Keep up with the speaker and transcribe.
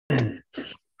Well,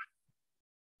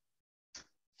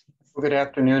 good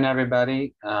afternoon,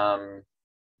 everybody. My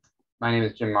name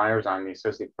is Jim Myers. I'm the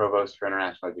Associate Provost for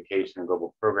International Education and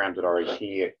Global Programs at RIT.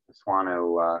 I just want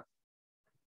to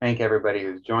thank everybody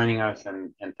who's joining us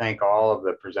and thank all of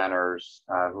the presenters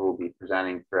who will be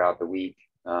presenting throughout the week.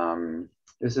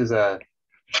 This is a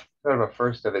sort of a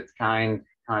first of its kind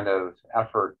of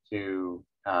effort to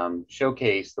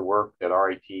showcase the work that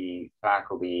RIT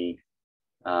faculty,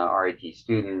 RIT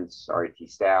students, RIT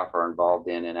staff are involved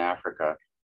in Africa.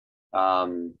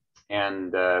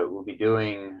 We'll be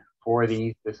doing 4 of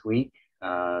these this week,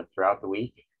 throughout the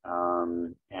week,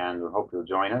 and we hope you'll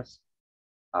join us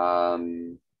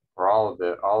for all of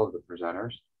the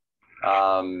presenters.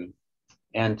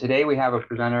 And today we have a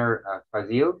presenter,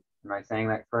 Fhazhil. Am I saying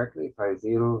that correctly?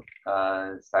 Fhazhil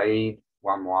Said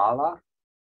Wamalwa.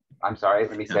 I'm sorry.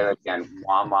 Let me say that again.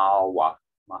 Wamalwa.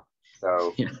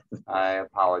 So I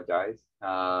apologize.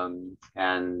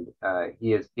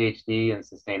 He is PhD in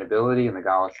sustainability in the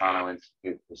Golisano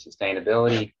Institute for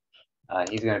Sustainability.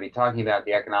 He's going to be talking about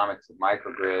the economics of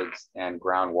microgrids and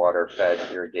groundwater fed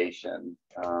irrigation.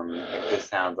 This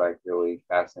sounds like really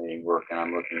fascinating work, and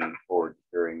I'm looking forward to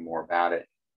hearing more about it.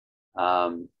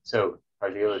 So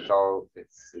Fhazhil,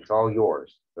 it's all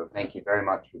yours. So thank you very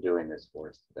much for doing this for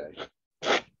us today.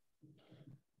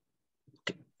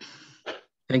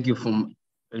 Thank you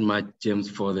very much, James,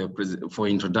 for the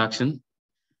introduction.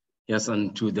 Yes,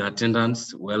 and to the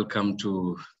attendants, welcome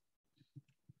to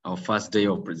our first day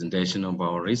of presentation of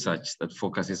our research that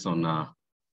focuses on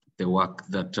the work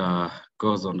that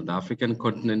goes on the African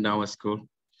continent in our school.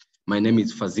 My name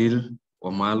is Fhazhil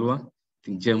Wamalwa. I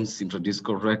think James introduced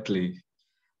correctly.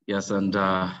 Yes, and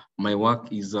my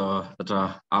work is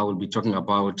that I will be talking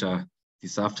about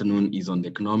this afternoon is on the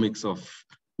economics of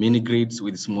mini-grids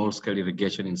with small-scale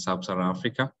irrigation in sub-Saharan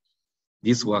Africa.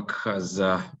 This work has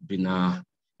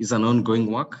is an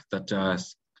ongoing work that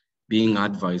is being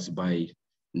advised by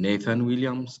Nathan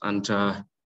Williams and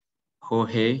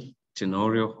Jorge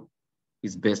Tenorio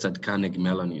is based at Carnegie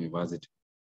Mellon University.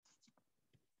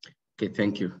 Okay,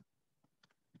 thank you.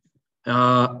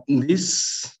 In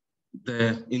this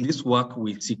work,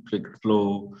 we seek to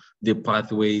explore the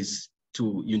pathways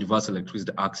to universal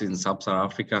electricity access in sub-Saharan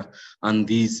Africa, and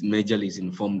this majorly is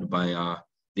informed by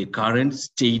the current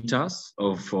status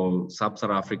of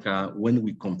sub-Saharan Africa when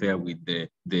we compare with the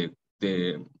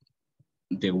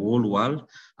whole world,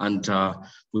 and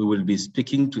we will be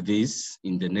speaking to this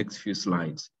in the next few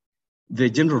slides. The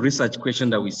general research question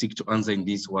that we seek to answer in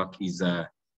this work is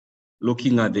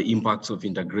looking at the impacts of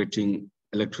integrating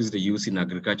electricity use in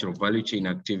agricultural value chain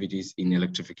activities in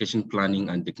electrification planning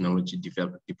and technology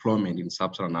deployment in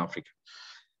sub-Saharan Africa.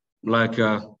 Like,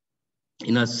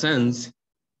 in a sense,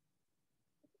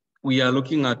 we are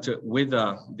looking at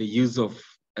whether the use of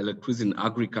electricity in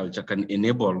agriculture can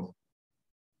enable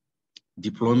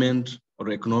deployment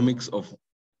or economics of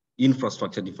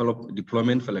infrastructure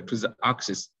deployment for electricity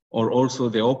access, or also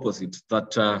the opposite,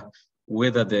 that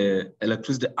whether the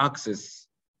electricity access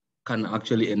can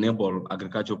actually enable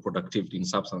agricultural productivity in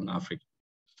sub-Saharan Africa.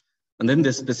 And then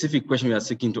the specific question we are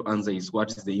seeking to answer is what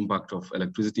is the impact of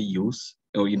electricity use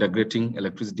or integrating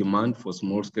electricity demand for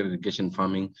small-scale irrigation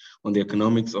farming on the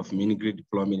economics of mini-grid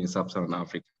deployment in sub-Saharan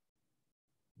Africa.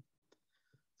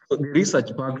 So the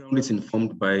research background is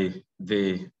informed by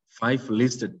the 5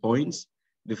 listed points.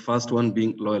 The first one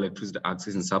being low electricity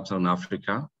access in sub-Saharan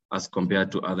Africa as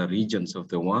compared to other regions of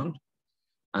the world.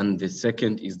 And the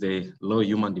second is the low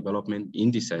human development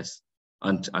indices.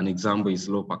 And an example is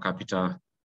low per capita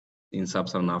in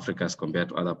sub-Saharan Africa as compared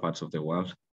to other parts of the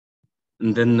world.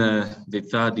 And then the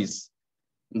third is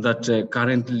that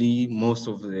currently most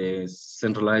of the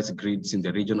centralized grids in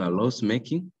the region are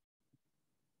loss-making.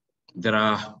 There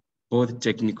are both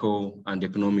technical and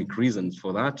economic reasons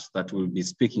for that we'll be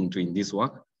speaking to in this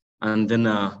work. And then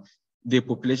the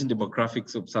population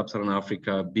demographics of sub-Saharan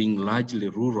Africa being largely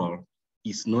rural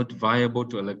is not viable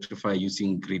to electrify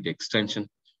using grid extension.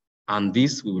 And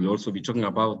this, we will also be talking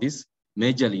about this,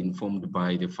 majorly informed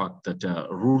by the fact that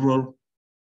rural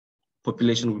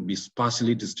population will be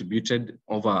sparsely distributed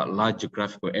over large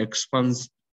geographical expanse,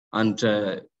 and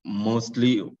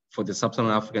mostly for the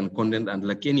sub-Saharan African continent, and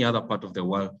like any other part of the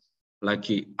world, like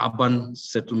urban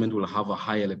settlement will have a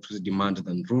higher electricity demand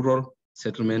than rural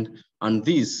settlement. And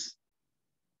this,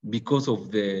 because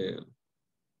of the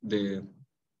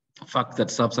fact that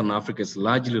sub-Saharan Africa is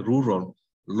largely rural,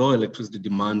 low electricity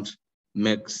demand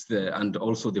makes and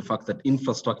also the fact that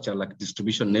infrastructure like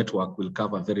distribution network will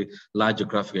cover very large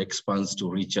geographic expanse to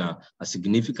reach a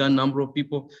significant number of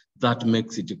people, that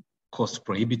makes it cost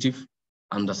prohibitive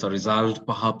And as a result,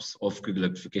 perhaps off-grid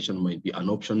electrification might be an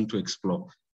option to explore.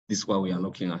 This is what we are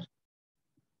looking at.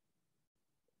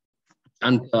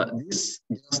 And this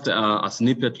just a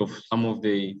snippet of some of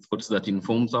the thoughts that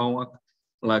informs our work.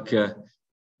 Like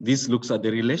this looks at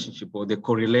the relationship or the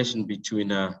correlation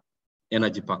between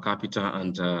energy per capita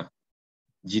and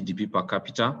GDP per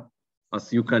capita.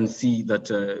 As you can see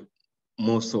that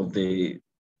most of the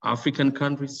African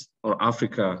countries, or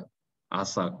Africa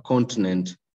as a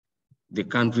continent, the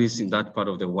countries in that part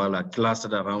of the world are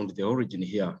clustered around the origin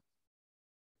here,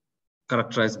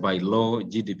 characterized by low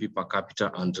GDP per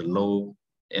capita and low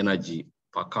energy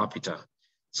per capita.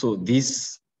 So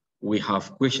this, we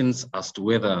have questions as to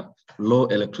whether low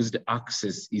electricity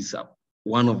access is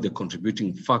one of the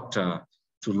contributing factor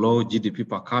to low GDP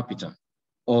per capita,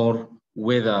 or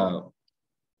whether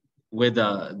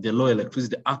the low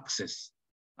electricity access,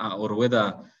 or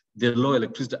whether the low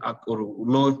electricity or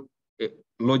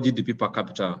low GDP per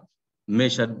capita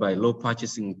measured by low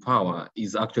purchasing power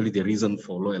is actually the reason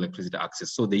for low electricity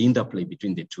access. So the interplay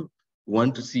between the two. We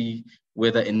want to see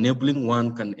whether enabling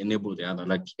one can enable the other,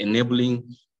 like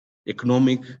enabling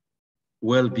economic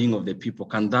well-being of the people.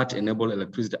 Can that enable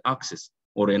electricity access?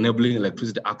 Or enabling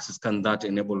electricity access, can that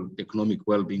enable economic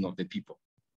well-being of the people?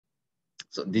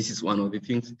 So this is one of the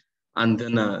things. And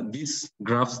then these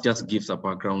graphs just gives a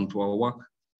background to our work.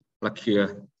 Like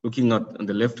here, looking at on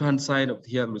the left-hand side of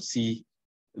here, we see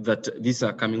that these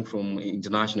are coming from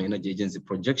International Energy Agency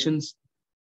projections.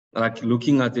 Like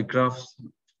looking at the graphs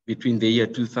between the year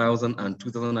 2000 and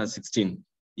 2016,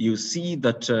 you see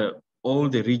that all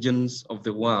the regions of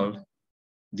the world,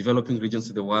 developing regions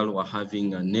of the world, were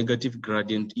having a negative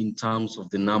gradient in terms of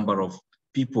the number of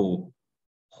people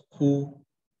who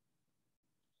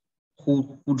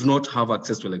do not have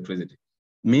access to electricity,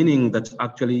 meaning that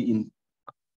actually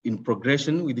in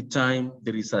progression with the time,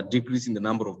 there is a decrease in the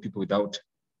number of people without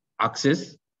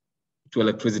access to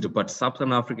electricity. But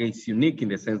Sub-Saharan Africa is unique in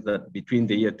the sense that between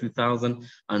the year 2000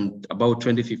 and about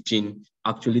 2015,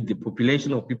 actually the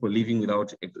population of people living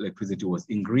without electricity was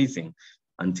increasing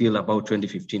until about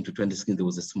 2015 to 2016, there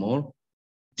was a small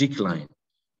decline.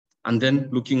 And then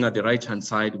looking at the right-hand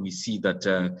side, we see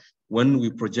that when we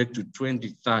project to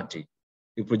 2030,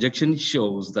 the projection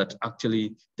shows that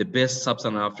actually the best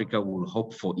Sub-Saharan Africa will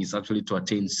hope for is actually to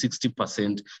attain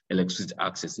 60% electricity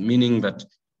access, meaning that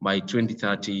by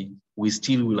 2030, we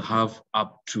still will have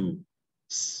up to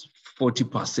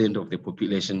 40% of the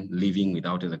population living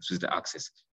without electricity access.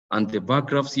 And the bar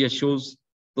graphs here shows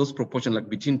those proportions, like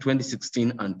between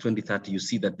 2016 and 2030, you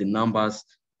see that the numbers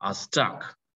are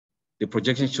stuck. The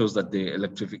projection shows that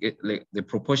the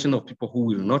proportion of people who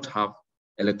will not have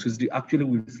electricity actually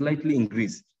will slightly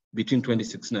increase between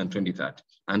 2016 and 2030.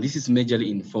 And this is majorly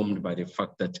informed by the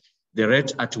fact that the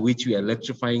rate at which we are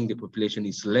electrifying the population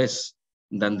is less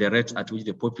than the rate at which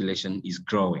the population is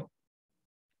growing.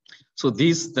 So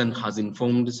this then has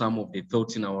informed some of the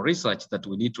thoughts in our research that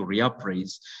we need to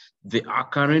reappraise the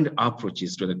current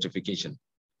approaches to electrification.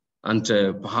 And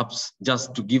perhaps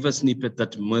just to give a snippet,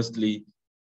 that mostly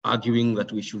arguing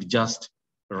that we should just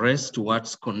rest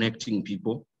towards connecting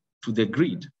people to the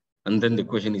grid. And then the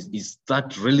question is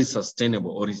that really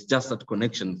sustainable, or is just that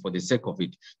connection for the sake of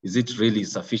it? Is it really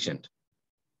sufficient?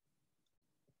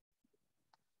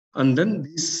 And then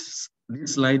this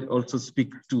slide also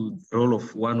speaks to the role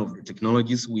of one of the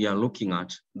technologies we are looking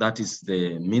at, that is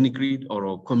the mini-grid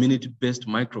or community-based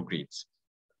microgrids.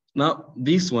 Now,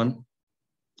 this one,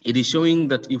 it is showing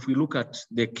that if we look at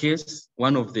the case,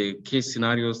 one of the case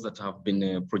scenarios that have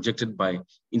been projected by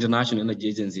International Energy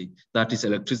Agency, that is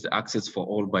electricity access for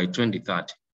all by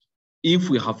 2030. If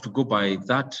we have to go by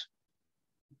that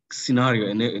scenario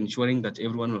and ensuring that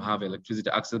everyone will have electricity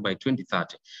access by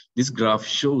 2030, this graph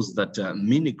shows that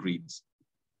mini-grids,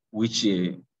 which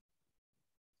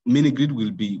mini-grid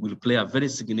will play a very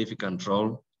significant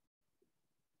role,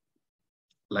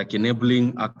 like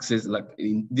enabling access,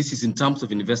 this is in terms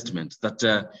of investment,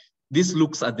 that this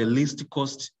looks at the least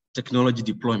cost technology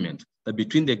deployment, that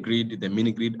between the grid, the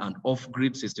mini-grid, and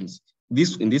off-grid systems.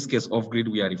 In this case, off-grid,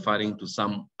 we are referring to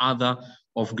some other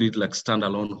off-grid like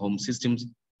standalone home systems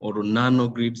or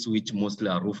nano-grids, which mostly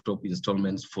are rooftop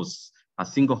installments for a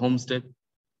single homestead.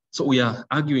 So we are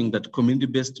arguing that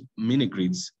community-based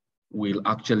mini-grids will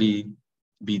actually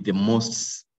be the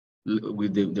most,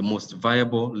 with the most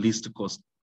viable, least cost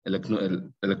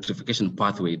electrification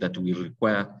pathway that will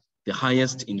require the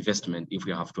highest investment if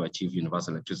we have to achieve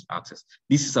universal electricity access.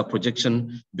 This is a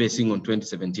projection basing on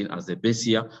 2017 as the base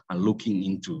year and looking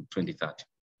into 2030.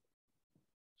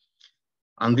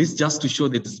 And this just to show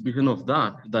the distribution of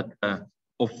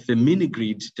of the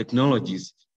mini-grid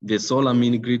technologies, the solar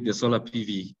mini-grid, the solar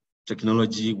PV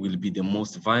technology will be the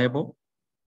most viable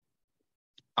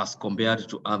as compared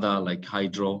to other like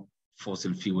hydro,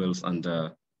 fossil fuels, and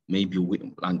maybe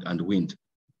wind.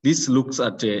 This looks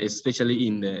at, especially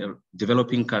in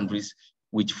developing countries,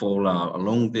 which fall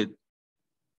along the,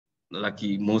 like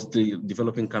mostly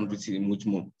developing countries in which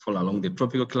fall along the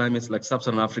tropical climates, like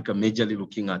Sub-Saharan Africa, majorly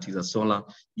looking at is a solar,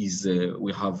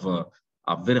 we have a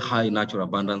very high natural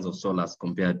abundance of solar as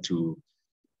compared to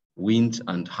wind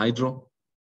and hydro.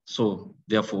 So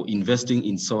therefore, investing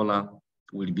in solar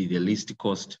will be the least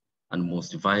cost and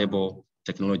most viable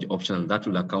technology option, and that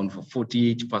will account for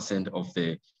 48% of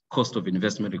the cost of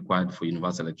investment required for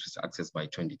universal electricity access by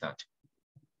 2030.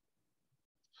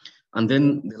 And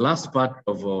then the last part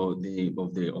of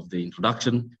the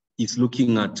introduction is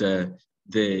looking at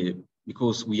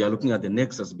because we are looking at the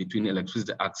nexus between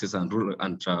electricity access and rural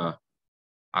and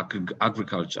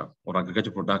agriculture or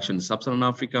agricultural production in Sub-Saharan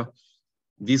Africa.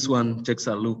 This one takes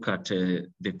a look at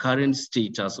the current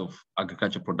status of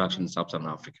agricultural production in Sub-Saharan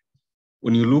Africa.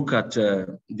 When you look at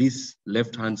this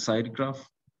left-hand side graph,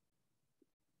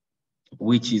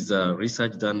 which is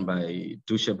research done by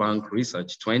Deutsche Bank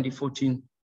Research 2014,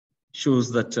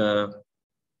 shows that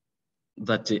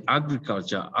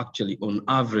agriculture actually on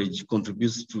average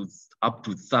contributes to up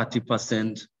to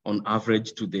 30% on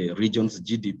average to the region's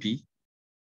GDP.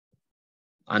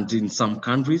 And in some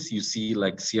countries, you see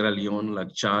like Sierra Leone,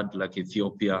 like Chad, like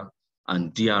Ethiopia,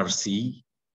 and DRC,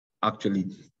 actually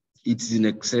it's in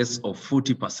excess of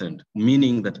 40%,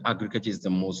 meaning that agriculture is the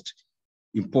most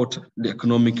important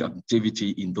economic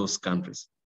activity in those countries.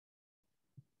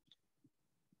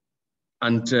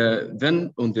 And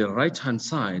then on the right-hand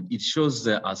side, it shows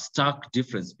a stark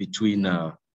difference between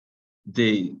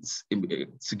the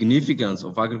significance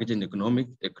of agriculture in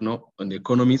the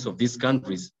economies of these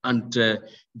countries and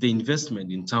the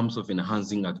investment in terms of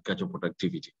enhancing agricultural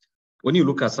productivity. When you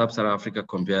look at Sub-Saharan Africa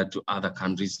compared to other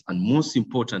countries, and most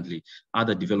importantly,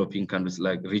 other developing countries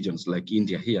like regions like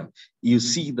India here, you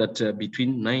see that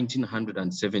between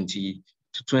 1970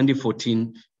 to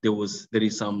 2014, there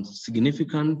is some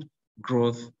significant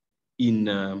growth in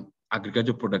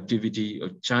agricultural productivity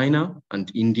of China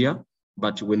and India.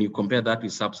 But when you compare that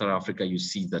with Sub-Saharan Africa, you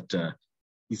see that there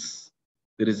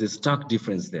is a stark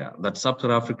difference there, that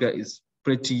Sub-Saharan Africa is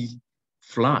pretty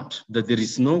flat, that there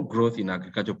is no growth in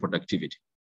agricultural productivity,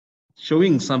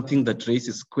 showing something that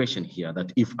raises question here,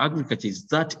 that if agriculture is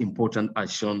that important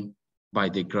as shown by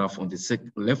the graph on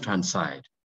the left-hand side,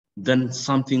 then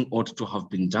something ought to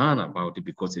have been done about it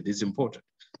because it is important.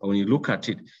 But when you look at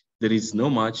it, there is not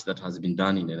much that has been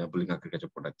done in enabling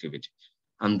agricultural productivity.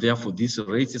 And therefore, this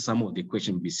raises some of the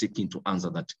questions we'll be seeking to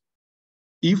answer, that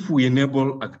if we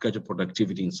enable agricultural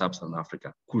productivity in Sub-Saharan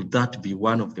Africa, could that be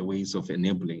one of the ways of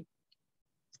enabling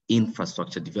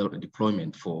infrastructure development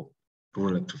deployment for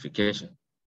rural electrification?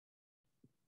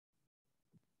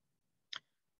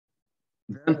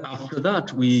 Then after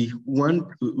that, we want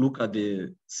to look at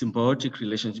the symbiotic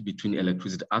relationship between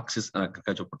electricity access and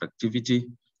agricultural productivity.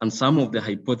 And some of the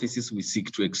hypotheses we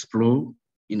seek to explore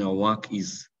in our work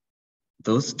is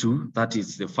those two. That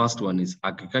is, the first one is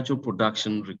agricultural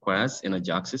production requires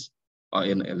energy access, or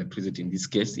electricity in this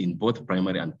case, in both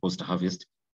primary and post-harvest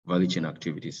value chain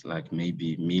activities, like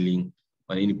maybe milling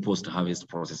or any post-harvest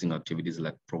processing activities,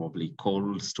 like probably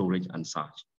cold storage and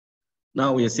such.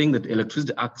 Now we are saying that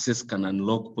electricity access can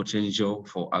unlock potential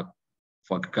for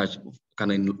agriculture,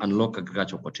 can unlock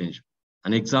agricultural potential.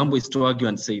 An example is to argue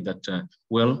and say that,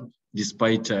 well,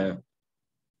 despite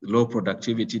low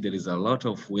productivity, there is a lot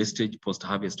of wastage,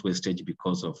 post-harvest wastage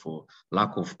because of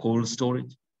lack of cold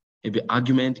storage. The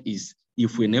argument is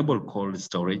if we enable cold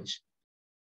storage,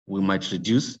 we might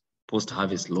reduce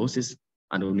post-harvest losses.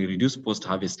 And when we reduce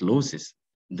post-harvest losses,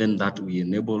 then that will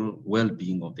enable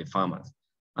well-being of the farmers.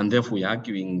 And therefore, we're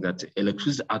arguing that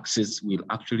electricity access will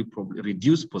actually probably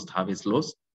reduce post-harvest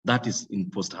loss, that is in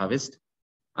post-harvest.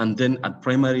 And then at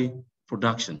primary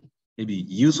production, maybe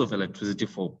use of electricity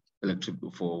for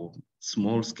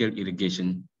small-scale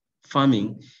irrigation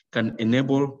farming can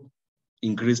enable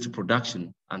increased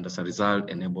production, and as a result,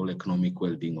 enable economic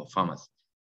well-being of farmers.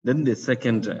 Then the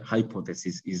second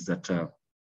hypothesis is that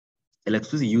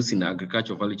electricity use in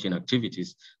agricultural value chain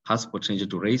activities has potential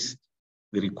to raise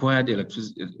the required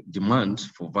electricity demand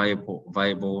for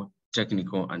viable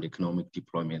technical and economic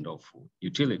deployment of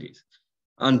utilities.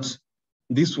 And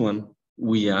this one,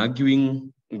 we are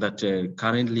arguing that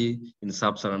currently in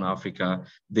Sub-Saharan Africa,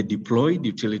 the deployed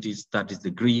utilities, that is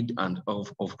the grid and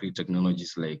off-grid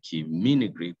technologies like mini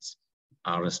grids,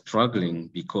 are struggling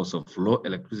because of low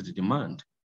electricity demand.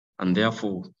 And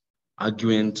therefore,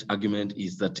 argument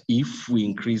is that if we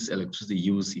increase electricity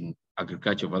use in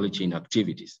agricultural value chain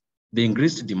activities, The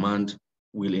increased demand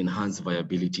will enhance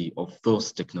viability of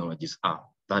those technologies,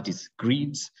 that is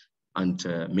grids and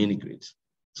mini grids.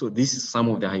 So this is some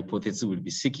of the hypotheses we'll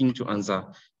be seeking to answer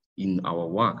in our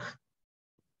work.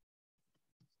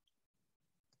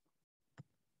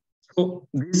 So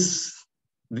this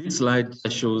slide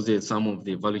shows some of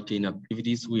the value chain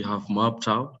activities we have mapped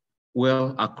out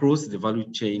well across the value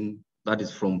chain, that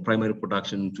is from primary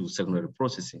production to secondary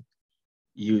processing.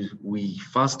 We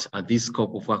first, at this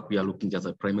scope of work, we are looking just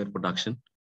at primary production.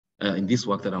 In this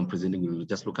work that I'm presenting, we'll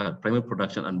just look at primary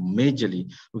production and majorly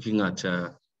looking at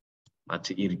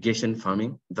irrigation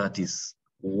farming, that is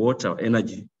water,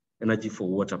 energy for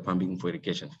water pumping for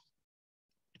irrigation.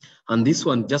 And this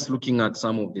one, just looking at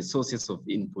some of the sources of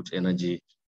input energy.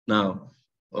 Now,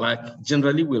 like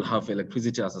generally we'll have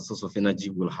electricity as a source of energy.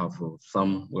 We'll have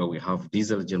some where we have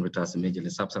diesel generators,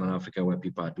 majorly sub-Saharan Africa, where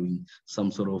people are doing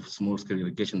some sort of small scale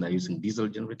irrigation, they're using diesel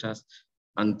generators.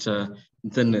 And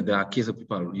then there are cases of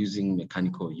people using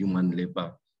mechanical human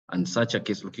labor, and such a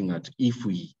case looking at if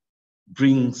we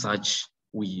bring such,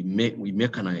 we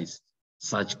mechanize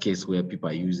such case where people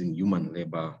are using human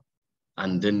labor,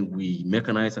 and then we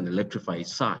mechanize and electrify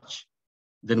such,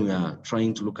 then we are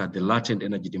trying to look at the latent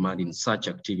energy demand in such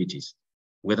activities,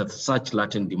 whether such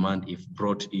latent demand, if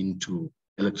brought into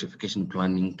electrification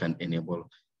planning, can enable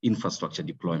infrastructure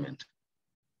deployment.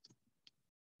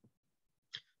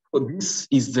 So this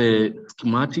is the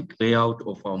schematic layout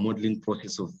of our modeling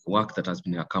process of work that has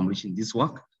been accomplished in this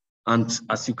work. And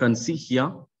as you can see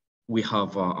here, we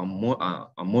have a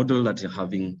model that is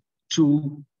having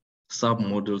two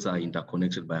sub-models are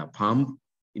interconnected by a pump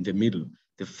in the middle.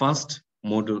 The first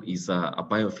model is a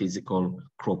biophysical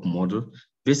crop model.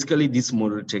 Basically, this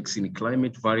model takes in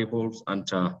climate variables and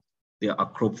there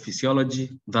are crop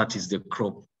physiology, that is the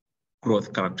crop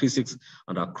growth characteristics,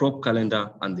 and a crop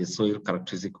calendar and the soil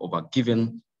characteristic of a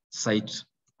given site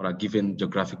or a given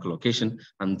geographical location.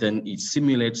 And then it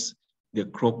simulates the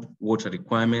crop water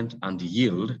requirement and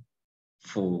yield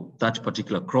for that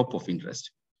particular crop of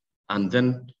interest. And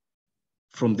then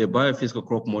from the biophysical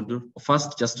crop model,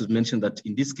 first, just to mention that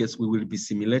in this case, we will be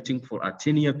simulating for a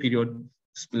 10-year period,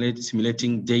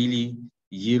 simulating daily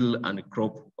yield and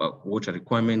crop water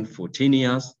requirement for 10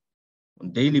 years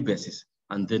on daily basis.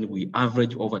 And then we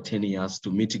average over 10 years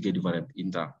to mitigate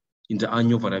in the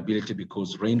annual variability,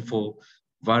 because rainfall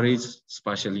varies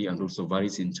spatially and also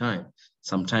varies in time.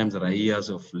 Sometimes there are years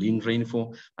of lean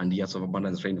rainfall and years of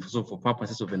abundance rainfall. So for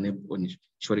purposes of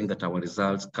ensuring that our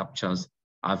results captures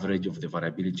average of the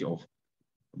variability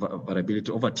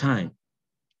over time,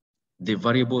 the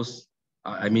variables,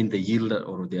 the yield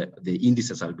or the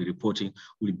indices I'll be reporting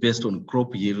will be based on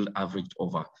crop yield averaged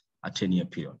over a 10-year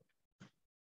period.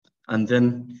 And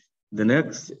then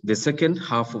the second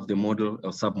half of the model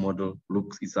or sub-model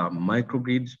is a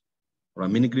microgrid or a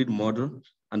mini-grid model.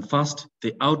 And first,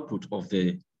 the output of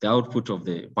the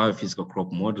biophysical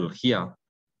crop model here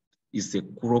is the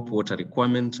crop water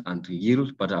requirement and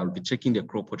yield, but I'll be checking the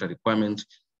crop water requirement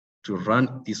to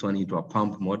run this one into a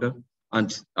pump model.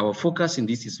 And our focus in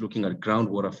this is looking at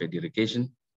groundwater fed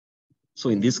irrigation. So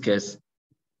in this case,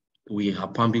 we are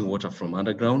pumping water from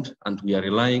underground, and we are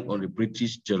relying on the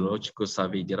British Geological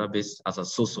Survey database as a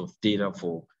source of data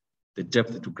for the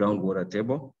depth to groundwater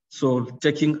table. So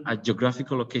taking a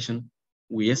geographical location,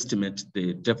 we estimate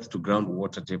the depth to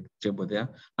groundwater table there,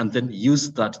 and then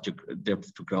use that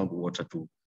depth to groundwater to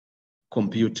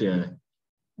compute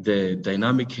the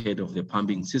dynamic head of the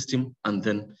pumping system. And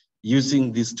then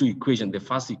using these two equations, the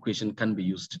first equation can be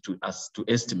used to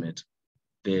estimate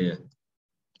the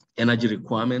energy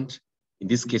requirement, in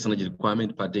this case, energy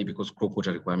requirement per day, because crop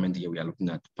water requirement here we are looking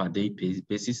at per day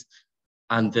basis.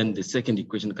 And then the second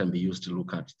equation can be used to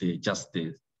look at just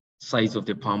the size of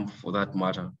the pump for that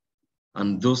matter.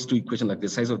 And those two equations, like the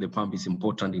size of the pump is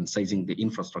important in sizing the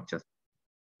infrastructure.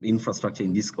 The infrastructure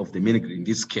in this of the mini grid, in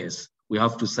this case, we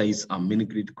have to size a mini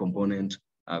grid component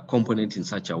in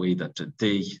such a way that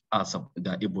they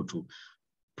are able to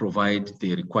provide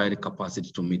the required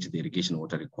capacity to meet the irrigation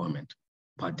water requirement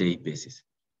per day basis.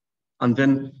 And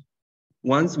then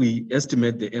once we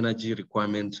estimate the energy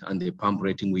requirement and the pump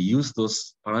rating, we use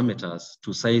those parameters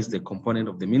to size the component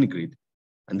of the mini grid.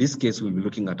 In this case, we'll be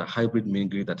looking at a hybrid mini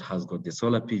grid that has got the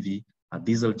solar PV, a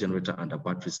diesel generator, and a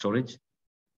battery storage.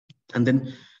 And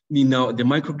then now the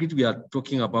microgrid we are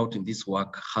talking about in this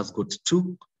work has got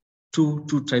two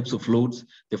types of loads.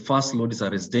 The first load is a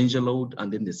residential load,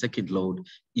 and then the second load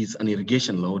is an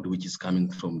irrigation load, which is coming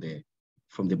from the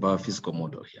biophysical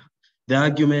model here. The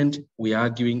argument we are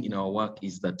arguing in our work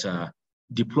is that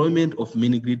deployment of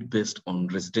mini grid based on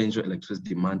residential electricity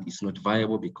demand is not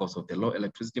viable because of the low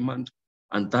electricity demand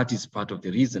And that is part of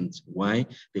the reasons why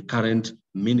the current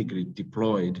mini grid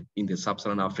deployed in the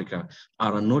sub-Saharan Africa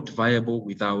are not viable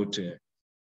without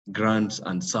grants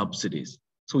and subsidies.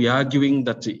 So we are arguing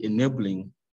that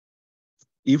enabling,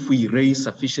 if we raise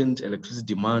sufficient electricity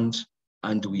demand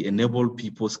and we enable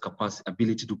people's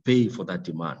ability to pay for that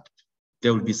demand,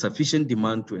 there will be sufficient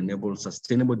demand to enable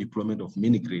sustainable deployment of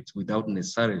mini grids without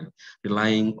necessarily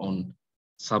relying on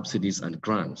subsidies and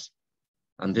grants.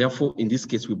 And therefore, in this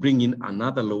case, we bring in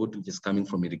another load which is coming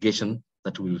from irrigation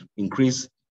that will increase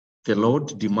the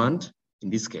load demand in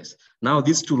this case. Now,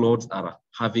 these two loads are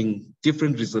having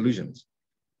different resolutions.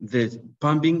 The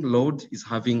pumping load is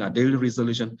having a daily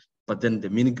resolution, but then the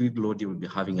mini grid load will be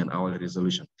having an hourly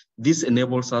resolution. This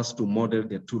enables us to model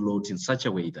the two loads in such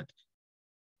a way that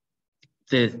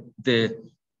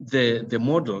the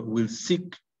model will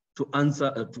seek to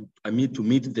answer, to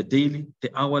meet the daily,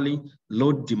 the hourly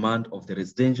load demand of the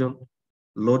residential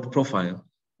load profile,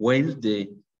 while the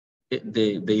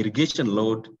irrigation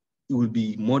load will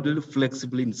be modeled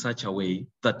flexibly in such a way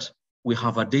that we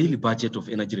have a daily budget of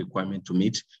energy requirement to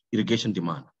meet irrigation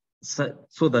demand.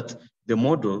 So that the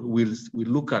model will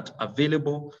look at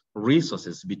available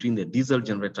resources between the diesel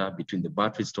generator, between the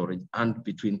battery storage, and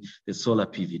between the solar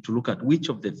PV to look at which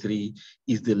of the three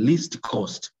is the least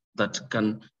cost that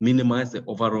can minimize the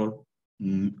overall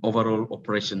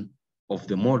operation of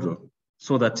the model,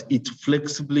 so that it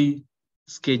flexibly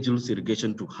schedules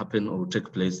irrigation to happen or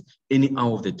take place any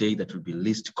hour of the day that will be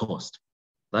least cost.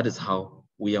 That is how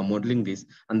we are modeling this.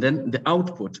 And then the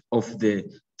output of the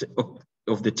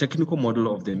technical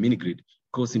model of the mini grid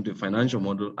goes into a financial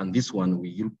model. And this one,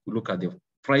 we look at the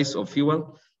price of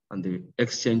fuel and the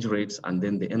exchange rates and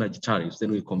then the energy tariffs.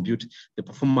 Then we compute the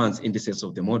performance indices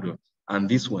of the model. And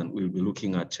this one, we'll be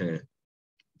looking at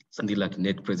something like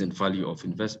net present value of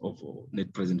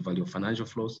net present value of financial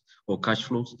flows or cash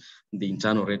flows, the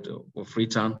internal rate of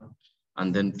return,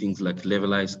 and then things like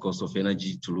levelized cost of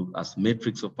energy to look as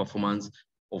metrics of performance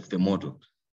of the model.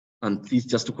 And please,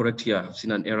 just to correct here, I've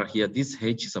seen an error here. This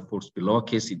H is supposed to be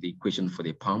lowercase in the equation for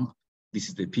the pump. This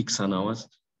is the peak sun hours.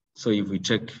 So if we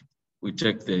check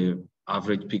the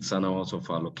average peak sun hours of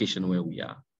our location where we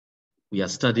are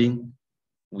studying,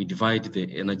 we divide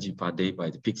the energy per day by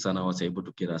the peak sun hours, able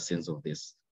to get a sense of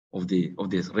this, of the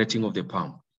rating of the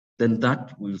pump. Then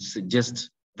that will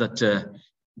suggest that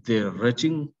the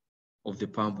rating of the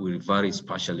pump will vary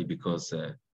partially because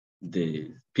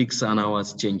the peak sun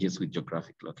hours changes with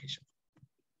geographic location.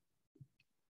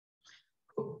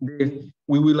 We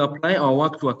will apply our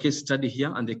work to a case study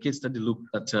here, and the case study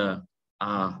looked at,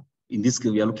 in this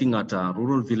case, we are looking at a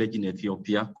rural village in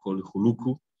Ethiopia called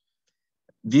Huluku.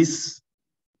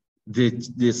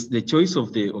 The choice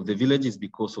of the village is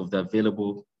because of the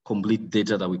available complete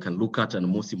data that we can look at, and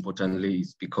most importantly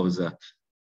is because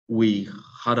we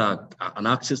had an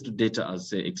access to data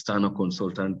as an external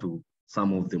consultant to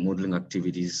some of the modeling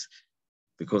activities,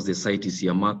 because the site is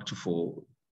earmarked for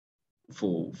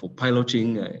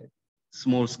piloting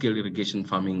small-scale irrigation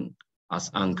farming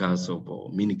as anchors of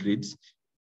mini grids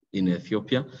in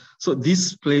Ethiopia. So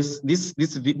this place, this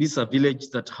is a village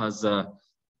that has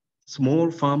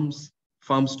small farms,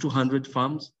 200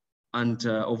 farms, and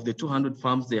of the 200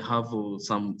 farms, they have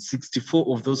some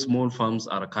 64 of those small farms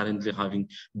are currently having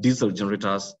diesel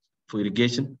generators for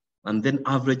irrigation. And then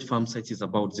average farm size is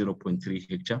about 0.3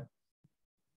 hectare.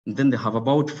 And then they have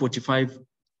about 45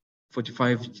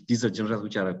 diesel generators,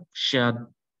 which are shared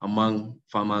among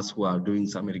farmers who are doing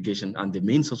some irrigation. And the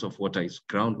main source of water is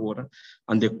groundwater.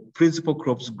 And the principal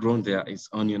crops grown there is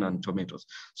onion and tomatoes.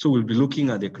 So we'll be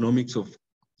looking at the economics of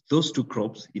those two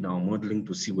crops in our modeling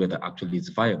to see whether actually it's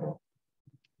viable.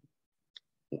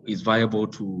 It's viable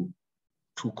to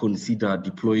consider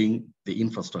deploying the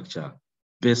infrastructure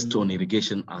based on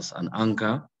irrigation as an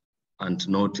anchor and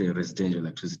not a residential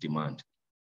electricity demand.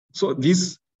 So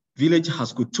this village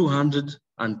has got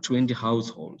 220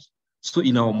 households. So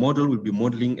in our model, we'll be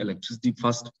modeling electricity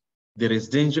first, the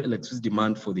residential electricity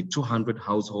demand for the 200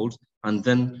 households, and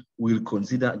then we'll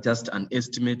consider just an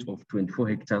estimate of 24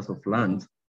 hectares of land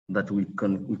that we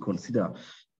consider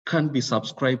can be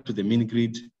subscribed to the mini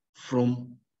grid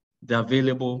from the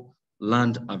available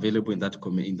land available in that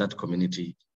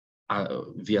community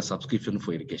via subscription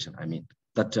for irrigation. I mean,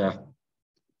 that a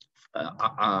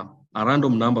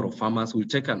random number of farmers will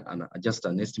take just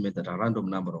an estimate that a random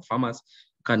number of farmers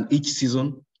can each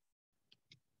season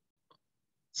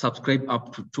subscribe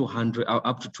up to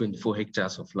 24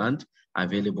 hectares of land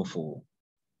available for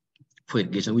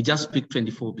irrigation. We just picked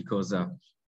 24 because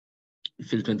we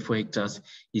feel 24 hectares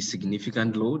is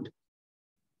significant load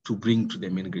to bring to the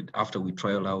mini grid after we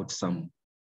trial out some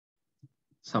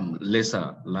some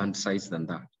lesser land size than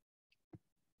that.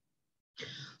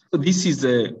 So this is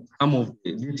the output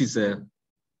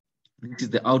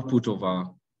of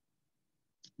our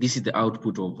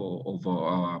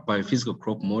our biophysical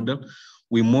crop model.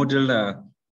 We model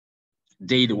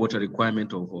daily water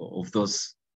requirement of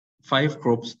those 5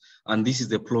 crops, and this is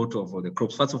the plot of the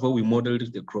crops. First of all, we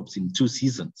modeled the crops in 2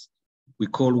 seasons. We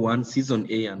call one season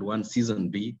A and one season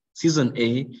B. Season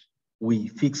A, we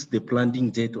fixed the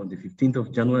planting date on the 15th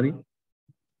of January,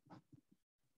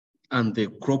 and the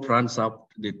crop runs up,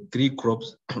 the 3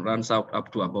 crops runs out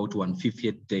up to about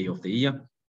 150th day of the year.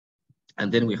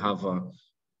 And then we have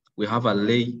a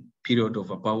lay period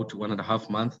of about 1.5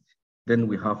 months. Then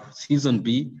we have season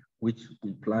B, which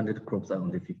we planted crops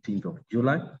on the 15th of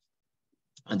July.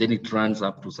 And then it runs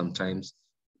up to sometimes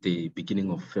the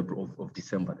beginning of February, of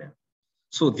December there.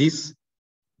 So this,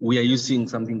 we are using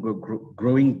something called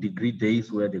growing degree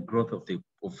days, where the growth of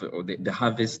the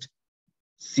harvest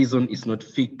season is not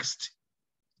fixed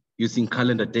using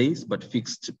calendar days, but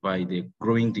fixed by the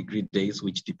growing degree days,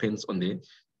 which depends on the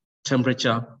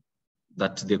temperature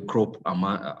that the crop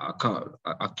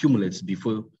accumulates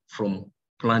before, from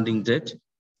planting date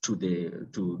to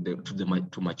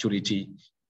maturity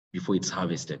before it's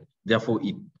harvested. Therefore,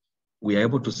 we are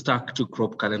able to stack 2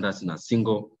 crop calendars in a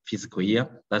single fiscal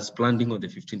year. That's planting on the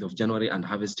 15th of January and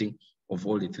harvesting of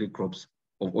all the 3 crops,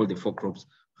 of all the 4 crops,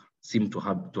 seem to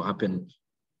happen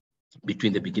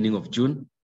between the beginning of June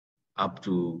up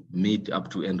to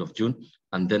end of June.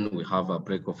 And then we have a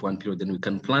break of 1 period. Then we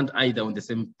can plant either on the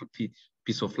same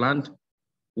piece of land.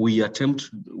 We attempt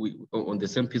on the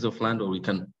same piece of land, or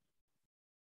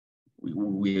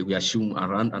we assume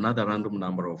another random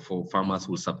number of farmers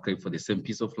will subscribe for the same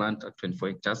piece of land at 24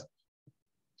 hectares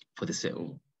for the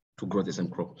same, to grow the same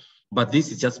crop. But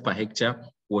this is just per hectare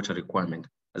water requirement,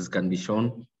 as can be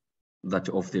shown that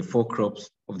of the 4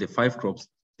 crops, of the 5 crops,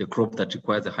 the crop that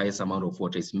requires the highest amount of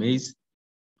water is maize.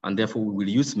 And therefore we will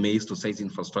use maize to size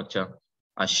infrastructure,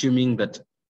 assuming that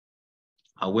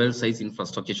a well-sized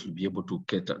infrastructure should be able to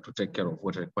take care of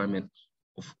water requirement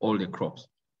of all the crops.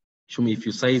 Show me if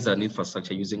you size an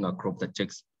infrastructure using a crop that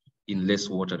takes in less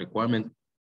water requirement,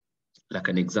 like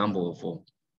an example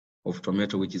of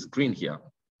tomato, which is green here,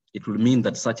 it will mean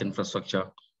that such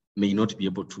infrastructure may not be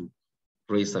able to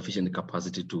raise sufficient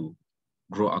capacity to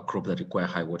grow a crop that requires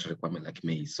high water requirement like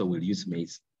maize. So we'll use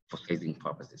maize for sizing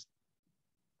purposes.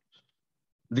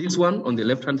 This one on the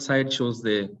left-hand side shows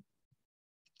a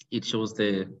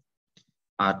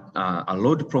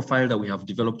load profile that we have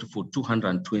developed for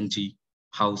 220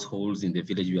 households in the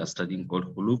village we are studying,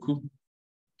 called Huluku.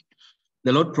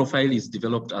 The load profile is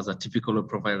developed as a typical load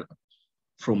profile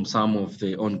from some of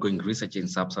the ongoing research in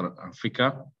sub-Saharan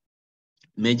Africa.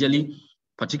 Majorly,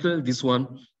 particularly this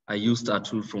one, I used a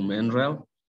tool from NREL.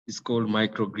 It's called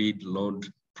Microgrid Load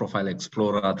Profile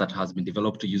Explorer, that has been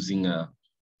developed using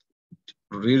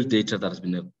real data that has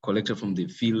been collected from the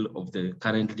field of the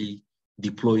currently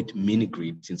deployed mini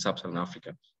grids in sub-Saharan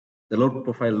Africa. The load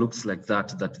profile looks like that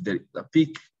the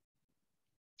peak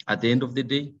at the end of the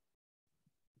day,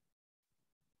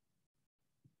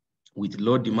 with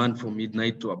low demand from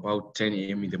midnight to about 10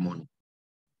 a.m. in the morning.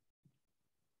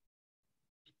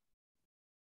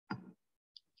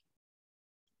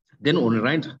 Then on the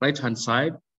right-hand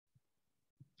side,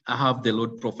 I have the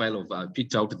load profile of, I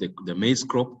picked out the maize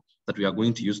crop that we are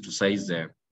going to use to size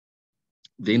the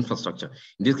infrastructure.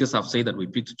 In this case, I've said that we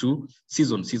picked 2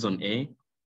 seasons, season A,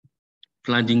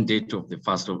 planting date of the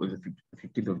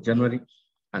 15th of January,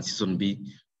 and season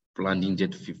B, planting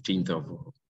date 15th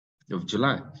of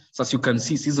July. So as you can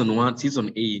see, season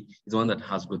A is the one that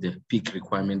has got the peak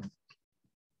requirement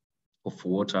of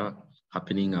water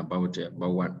happening about the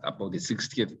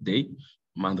 60th day,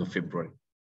 month of February.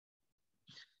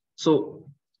 So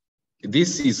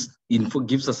this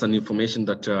gives us an information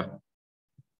that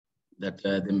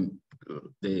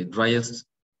the driest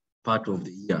part of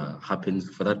the year happens,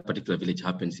 for that particular village,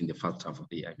 happens in the first half of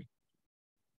the year.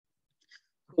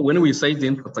 When we size the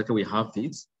infrastructure, we have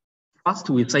this. First,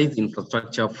 we size the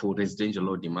infrastructure for residential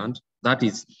load demand. That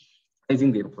is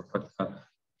sizing the infrastructure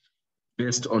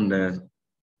based on the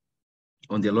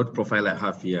load profile I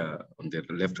have here on the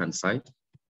left-hand side.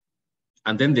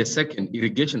 And then the second,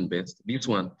 irrigation-based, this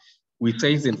one, we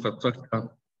size the infrastructure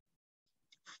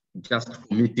just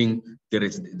for meeting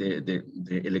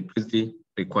the electricity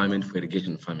requirement for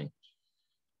irrigation farming.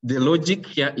 The logic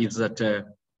here is that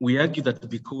we argue that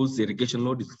because the irrigation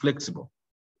load is flexible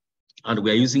and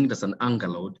we are using it as an anchor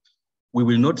load, we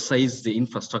will not size the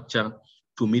infrastructure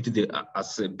to meet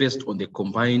based on the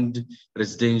combined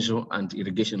residential and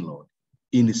irrigation load.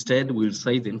 Instead, we'll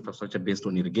size the infrastructure based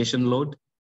on irrigation load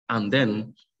And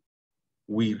then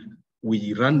we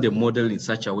run the model in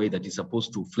such a way that is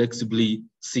supposed to flexibly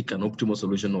seek an optimal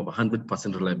solution of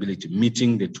 100% reliability,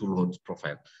 meeting the two loads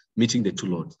profile, meeting the two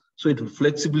loads. So it will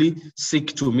flexibly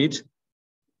seek to meet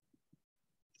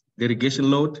the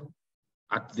irrigation load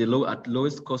at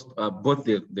lowest cost, both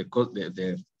the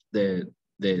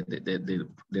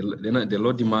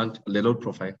load demand, the load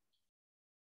profile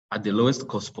at the lowest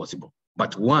cost possible.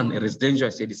 But one, a residential, I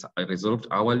said, is resolved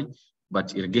hourly,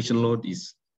 but irrigation load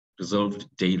is resolved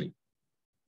daily.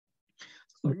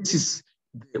 So this is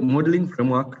the modeling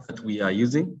framework that we are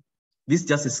using. This is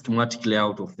just a schematic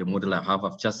layout of the model I have.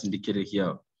 I've just indicated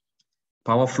here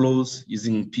power flows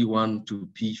using P1 to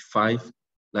P5,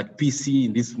 like PC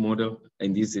in this model,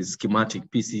 and this is schematic.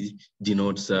 PC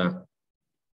denotes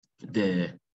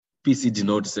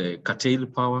curtail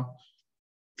power.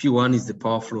 P1 is the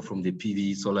power flow from the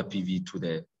PV, solar PV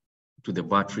to the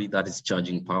battery that is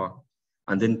charging power.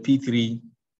 And then P3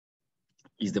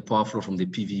 is the power flow from the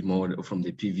PV model, from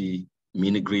the PV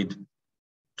mini grid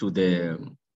from the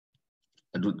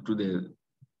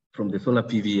solar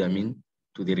PV, I mean,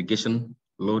 to the irrigation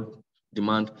load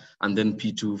demand, and then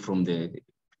P2 from the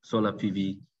solar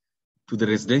PV to the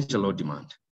residential load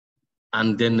demand.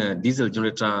 And then diesel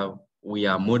generator, we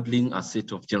are modeling a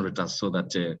set of generators so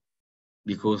that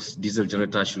because diesel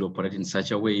generators should operate in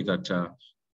such a way that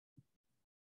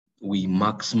we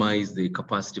maximize the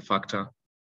capacity factor.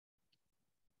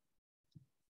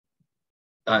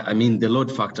 I mean the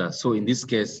load factor. So in this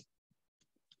case,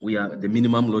 the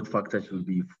minimum load factor should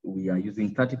be, we are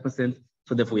using 30%.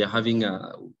 So therefore we are having,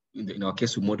 in our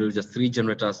case, we model just 3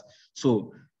 generators.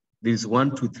 So there's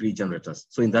 1, 2, 3 generators.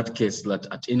 So in that case, that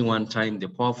at any one time, the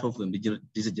power flow from diesel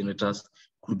generators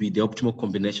could be the optimal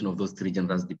combination of those 3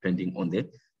 generators depending on the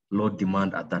load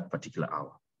demand at that particular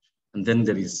hour. And then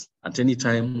there is, at any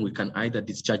time, we can either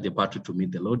discharge the battery to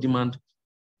meet the load demand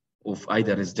of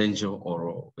either residential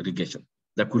or irrigation.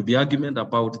 There could be argument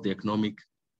about the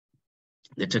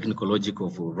technical logic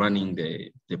of running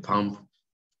the pump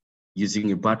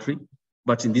using a battery.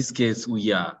 But in this case,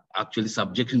 we are actually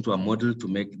subjecting to a model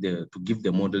to give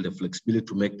the model the flexibility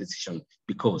to make decision,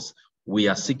 because we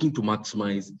are seeking to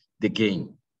maximize the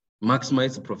gain,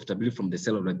 maximize the profitability from the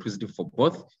sale of electricity for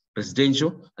both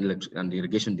residential and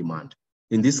irrigation demand.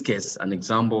 In this case, an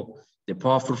example, the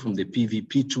power flow from the PV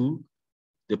P2,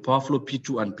 the power flow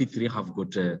P2 and P3 have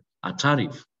got a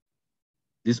tariff.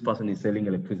 This person is selling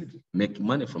electricity, making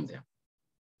money from there.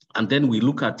 And then we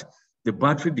look at the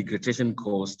battery degradation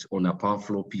cost on a power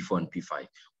flow P4 and P5,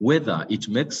 whether it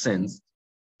makes sense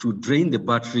to drain the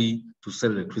battery to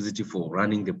sell electricity for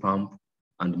running the pump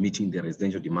and meeting the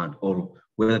residential demand, or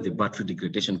whether the battery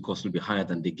degradation cost will be higher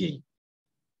than the gain.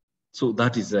 So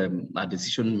that is a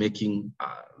decision making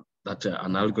that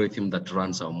an algorithm that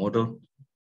runs our model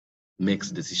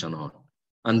makes decision on.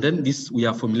 And then we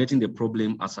are formulating the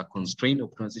problem as a constraint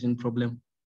optimization problem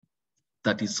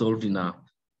that is solved in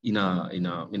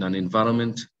an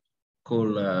environment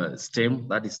called STEM,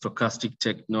 that is Stochastic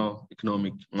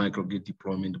Techno-Economic Microgrid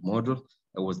Deployment Model.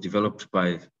 It was developed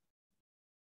by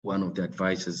one of the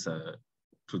advisors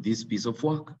to this piece of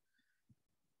work.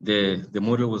 The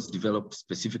model was developed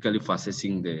specifically for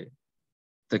assessing the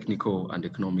technical and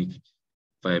economic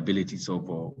viabilities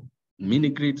of mini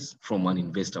grids from an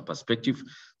investor perspective.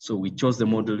 So we chose the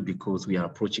model because we are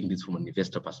approaching this from an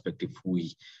investor perspective.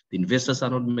 The investors are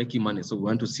not making money, so we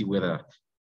want to see whether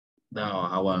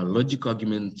our logical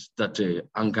argument that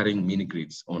anchoring mini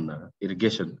grids on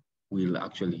irrigation will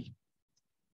actually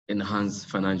enhance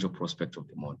financial prospect of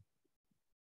the model.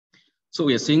 So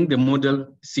we are saying the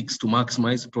model seeks to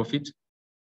maximize profit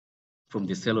from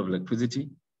the sale of electricity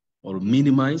or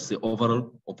minimize the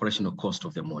overall operational cost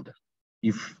of the model.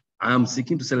 If I am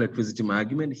seeking to sell electricity, my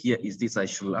argument here is this: I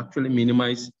should actually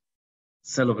minimize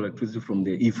sale of electricity from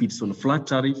if it's on a flat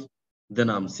tariff, then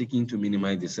I'm seeking to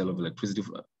minimize the sale of electricity.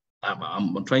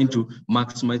 I'm trying to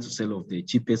maximize the sale of the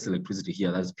cheapest electricity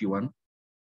here, that's P1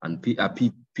 and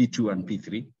P2 and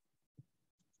P3,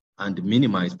 and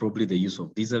minimize probably the use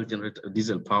of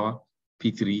diesel power,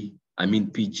 P3, I mean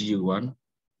PG1,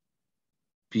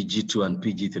 PG2 and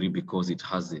PG3 because it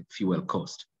has a fuel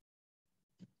cost.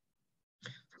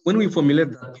 When we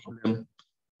formulate that problem,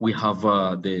 we have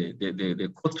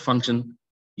the cost function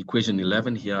equation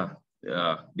 11 here.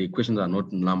 The equations are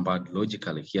not numbered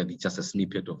logically here. It's just a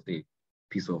snippet of the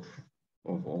piece of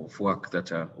work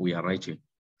that we are writing.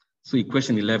 So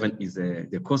equation 11 is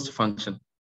the cost function,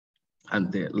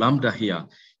 and the lambda here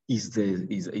is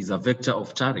a vector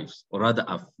of tariffs, or rather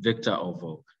a vector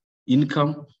of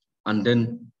income, and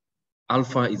then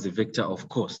alpha is a vector of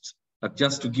cost.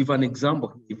 Just to give an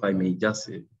example, if I may just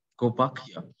go back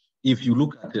here, if you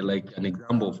look at like an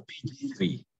example of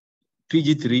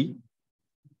PG3,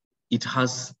 it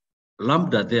has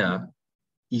lambda there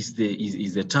is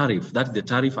the tariff. That's the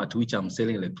tariff at which I'm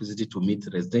selling electricity to meet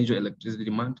residential electricity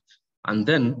demand. And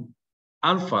then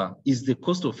alpha is the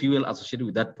cost of fuel associated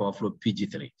with that power flow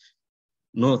PG3.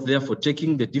 Note, therefore,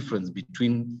 taking the difference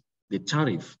between the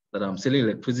tariff that I'm selling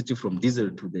electricity from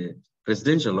diesel to the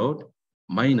residential load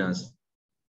minus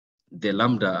the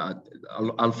lambda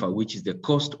alpha, which is the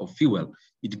cost of fuel,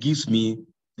 it gives me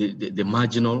the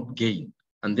marginal gain.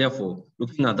 And therefore,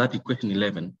 looking at that equation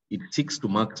 11, it seeks to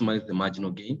maximize the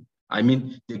marginal gain. I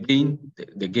mean, the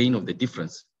gain of the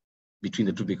difference between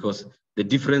the two, because the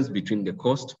difference between the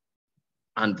cost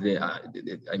and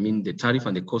the tariff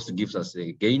and the cost gives us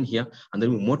a gain here, and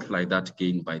then we multiply that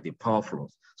gain by the power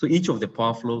flows. So each of the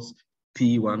power flows,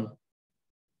 P1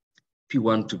 to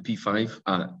P5,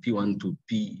 P1 to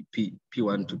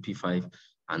P1 to P5,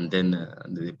 and then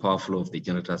the power flow of the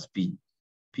generators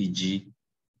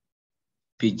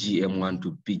PGM1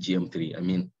 to PGM3. I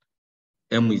mean,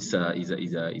 M is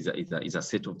a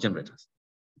set of generators.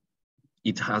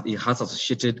 It has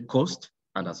associated cost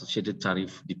and associated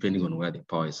tariff depending on where the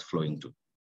power is flowing to.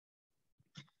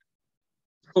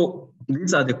 So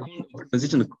these are the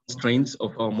optimization constraints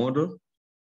of our model.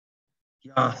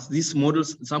 Yeah, these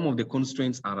models, some of the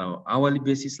constraints are our hourly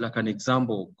basis, like an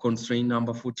example, constraint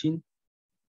number 14.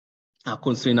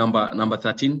 Constraint number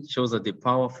 13 shows that the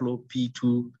power flow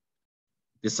P2,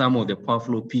 the sum of the power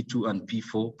flow P2 and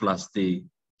P4 plus the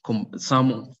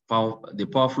sum of the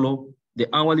power flow, the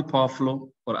hourly power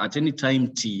flow, or at any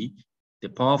time T, the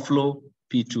power flow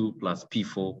P2 plus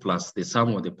P4 plus the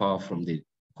sum of the power from the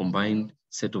combined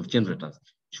set of generators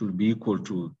should be equal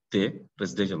to the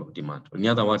residential load demand. In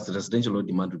other words, the residential load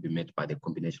demand will be met by the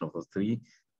combination of those three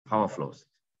power flows.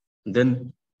 And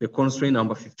then the constraint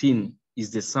number 15 is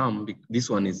the sum. This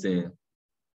one is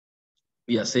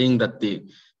we are saying that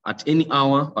at any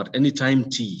hour, at any time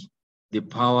T, the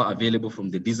power available from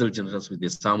the diesel generators with the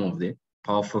sum of the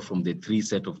power flow from the three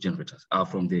set of generators,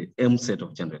 from the M set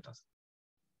of generators.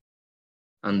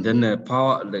 And then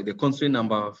the constraint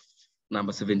number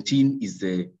 17 is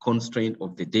the constraint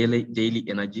of the daily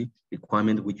energy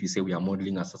requirement, which we say we are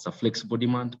modeling as a flexible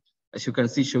demand. As you can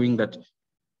see, showing that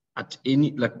at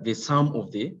any, like the sum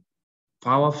of the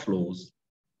power flows,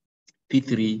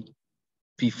 P3,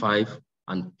 P5,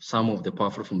 and sum of the power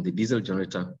flow from the diesel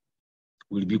generator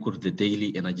will be equal to the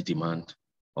daily energy demand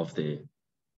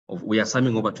we are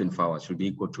summing over 24 hours, should be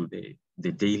equal to the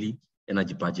daily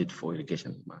energy budget for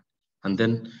irrigation demand. And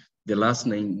then the last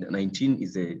 19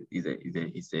 is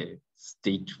a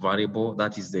state variable.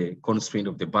 That is the constraint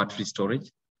of the battery storage.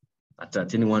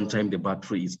 At any one time, the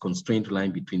battery is constrained to lie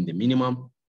between the minimum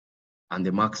and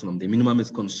the maximum. The minimum is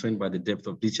constrained by the depth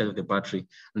of discharge of the battery,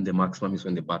 and the maximum is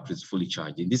when the battery is fully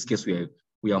charged. In this case,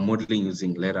 we are modeling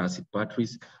using lead acid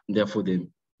batteries, and therefore the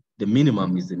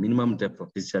minimum is the minimum depth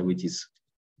of discharge, which is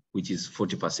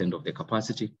 40% of the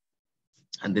capacity,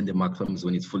 and then the maximum is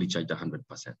when it's fully charged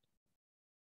 100%.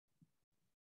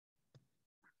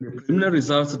 The preliminary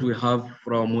results that we have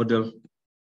for our model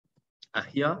are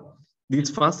here.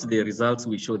 These first, the results,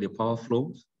 we show the power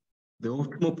flows, the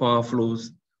optimal power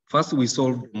flows. First, we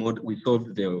solved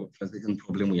the transition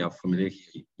problem we are familiar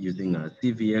here using a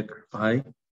CVX Pi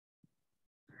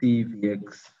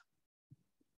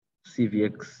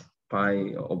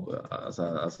as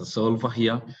a solver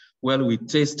here. Well, we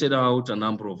tested out a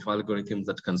number of algorithms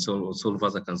that can solve, or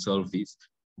solvers that can solve this,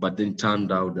 but then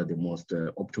turned out that the most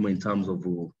optimal in terms of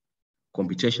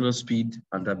computational speed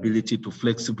and ability to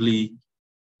flexibly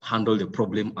handle the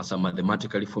problem as a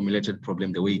mathematically formulated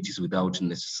problem the way it is, without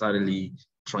necessarily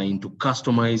trying to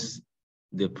customize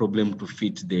the problem to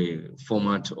fit the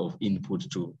format of input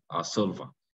to our solver.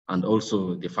 And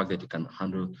also the fact that it can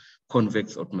handle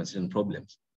convex optimization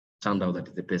problems turned out that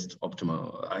it's the best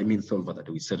optimal, solver that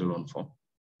we settle on for.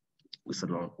 We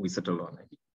settle on.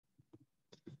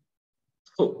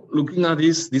 So looking at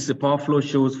this power flow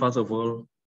shows, first of all,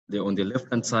 on the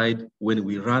left-hand side, when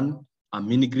we run a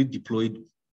mini grid deployed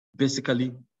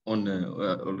basically on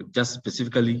just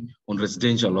specifically on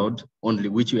residential load, only,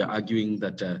 which we are arguing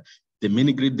that the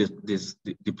mini grid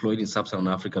deployed in Sub-Saharan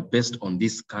Africa based on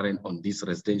this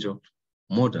residential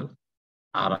model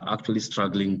are actually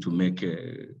struggling to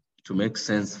make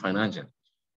sense financially.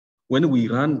 When we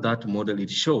run that model, it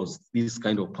shows this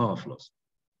kind of power flows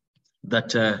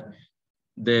that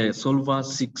the solver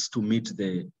seeks to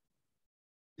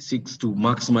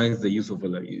maximize the use of,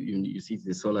 you see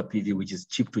the solar PV, which is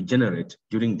cheap to generate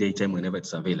during daytime whenever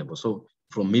it's available. So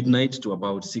from midnight to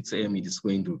about 6 a.m., it is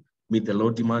going to meet the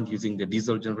load demand using the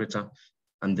diesel generator.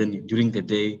 And then during the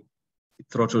day,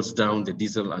 throttles down the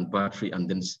diesel and battery and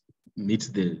then meets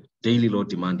the daily load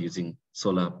demand using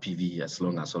solar PV as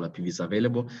long as solar PV is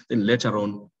available. Then later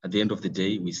on, at the end of the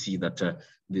day, we see that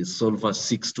the solver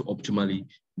seeks to optimally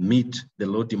meet the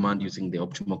load demand using the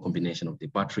optimal combination of the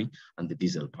battery and the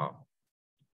diesel power.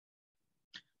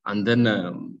 And then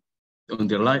on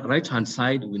the right-hand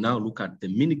side, we now look at the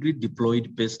mini-grid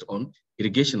deployed based on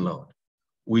irrigation load.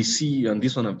 We see, and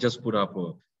this one I've just put up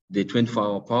the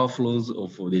 24-hour power flows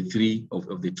of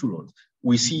the two loads.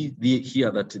 We see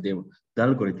here that the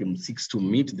algorithm seeks to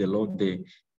meet the load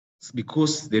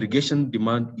because the irrigation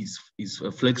demand is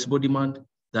a flexible demand.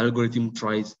 The algorithm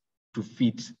tries to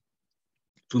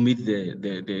meet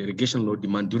the irrigation load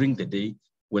demand during the day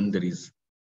when there is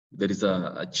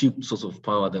a cheap source of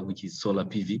power which is solar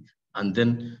PV, and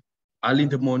then early in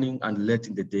the morning and late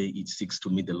in the day it seeks to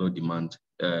meet the load demand.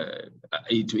 The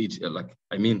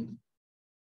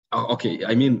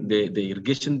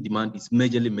irrigation demand is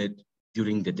majorly met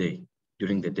during the day,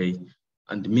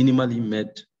 and minimally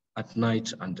met at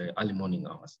night and early morning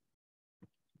hours.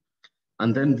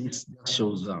 And then this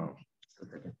shows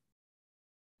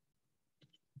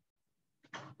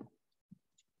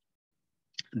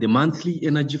the monthly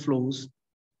energy flows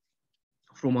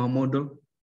from our model.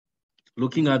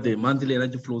 Looking at the monthly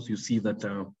energy flows, you see that,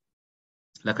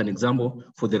 like an example,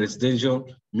 for the residential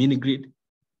mini grid,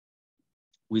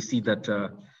 we see that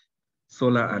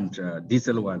solar and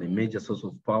diesel were the major source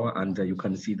of power, and you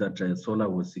can see that solar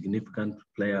was a significant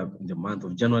player in the month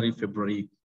of January, February,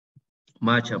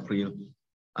 March, April.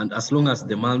 And as long as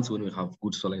the months when we have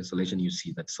good solar installation, you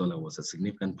see that solar was a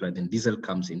significant player. Then diesel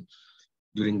comes in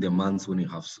during the months when we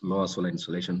have lower solar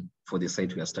installation for the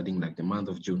site we are studying, like the month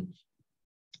of June,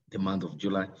 the month of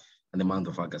July, and the month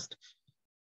of August.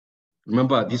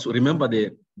 Remember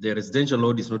the residential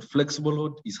load is not flexible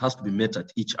load. It has to be met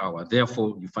at each hour.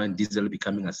 Therefore, you find diesel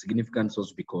becoming a significant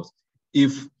source, because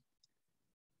if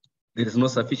there is no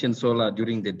sufficient solar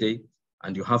during the day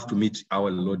and you have to meet our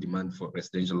load demand for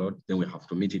residential load, then we have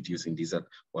to meet it using diesel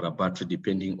or a battery,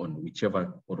 depending on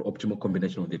whichever, or optimal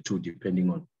combination of the two,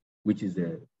 depending on which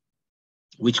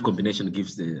combination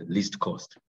gives the least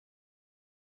cost.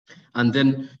 And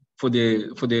then for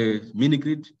the mini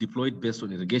grid deployed based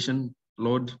on irrigation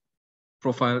load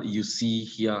profile, you see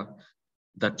here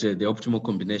that the optimal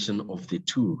combination of the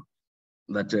two,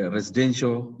 that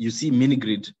residential, you see mini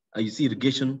grid, you see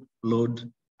irrigation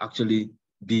load actually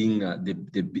being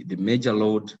the major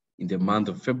load in the month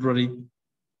of February,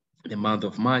 the month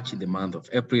of March, in the month of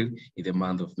April, in the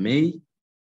month of May,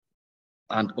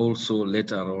 and also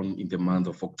later on in the month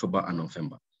of October and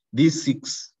November.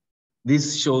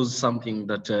 This shows something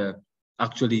that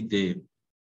actually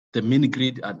the mini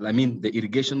grid, the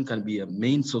irrigation can be a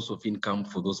main source of income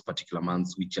for those particular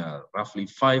months, which are roughly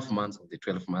 5 months of the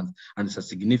 12 months, and it's a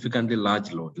significantly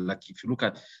large load. Like if you look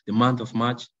at the month of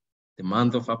March, the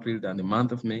month of April, and the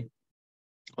month of May,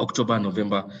 October, and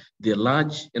November, the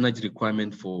large energy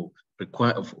requirement for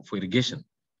irrigation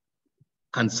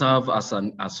can serve as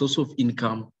a source of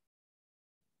income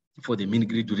for the mini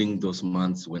grid during those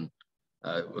months, when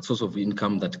a source of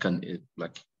income that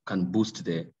can boost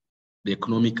the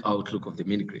economic outlook of the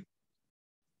mini grid.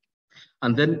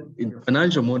 And then in the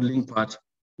financial modeling part,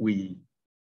 we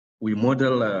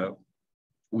model,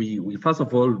 we first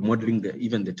of all modeling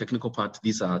even the technical part.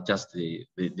 These are just the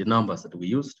numbers that we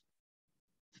used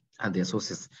and their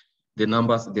sources. The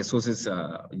numbers, the sources,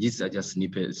 these are just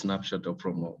snapshot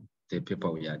from the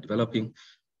paper we are developing.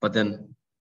 But then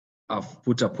I've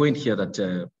put a point here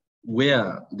that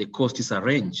where the cost is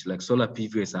arranged, like solar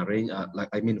PV is arranged,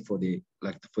 for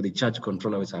the charge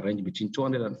controller is arranged between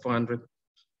 200 and 400,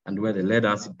 and where the lead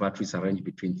acid battery is arranged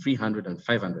between 300 and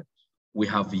 500. We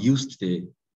have used the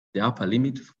upper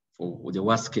limit for the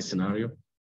worst case scenario,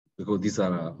 because these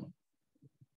are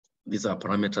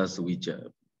parameters which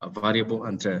are variable,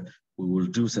 and we will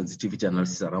do sensitivity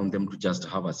analysis around them to just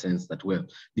have a sense that, well,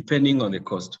 depending on the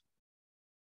cost,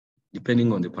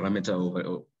 depending on the parameter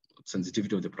or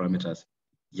sensitivity of the parameters,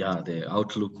 yeah, the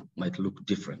outlook might look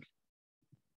different.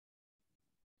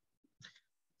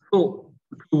 So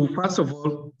first of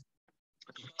all,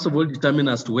 determine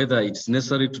as to whether it's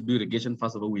necessary to do irrigation.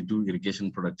 First of all, we do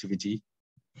irrigation productivity.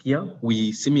 Here,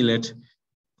 we simulate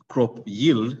crop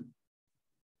yield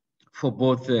for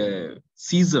both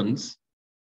seasons,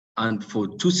 and for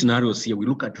two scenarios here, we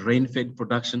look at rain-fed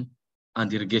production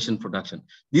and irrigation production.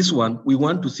 This one, we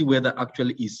want to see whether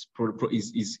actually is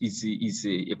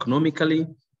economically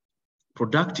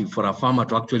productive for a farmer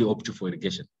to actually opt for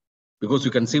irrigation. Because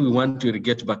we can say we want to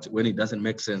irrigate, but when it doesn't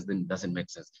make sense, then it doesn't make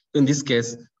sense. So in this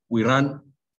case, we run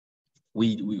a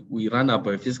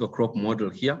biophysical crop model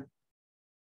here,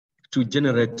 to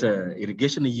generate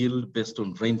irrigation yield based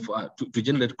on rainfall, to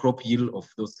generate crop yield of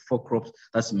those 4 crops,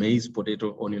 that's maize,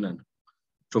 potato, onion, and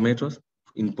tomatoes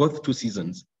in both 2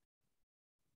 seasons,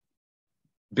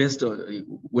 based on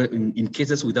in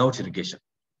cases without irrigation.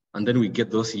 And then we get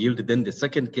those yield. Then the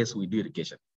second case, we do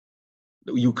irrigation.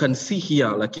 You can see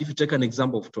here, like if you take an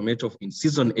example of tomato in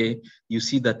season A, you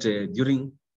see that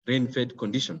during rain-fed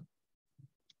condition,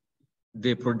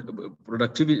 the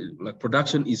productivity, like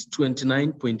production is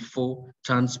 29.4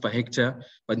 tons per hectare,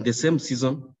 but in the same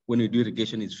season, when we do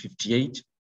irrigation, is 58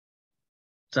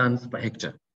 tons per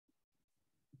hectare.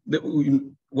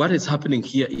 What is happening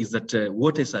here is that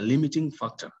water is a limiting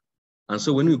factor. And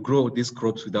so when we grow these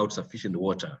crops without sufficient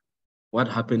water, what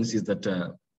happens is that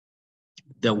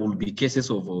there will be cases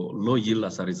of low yield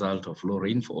as a result of low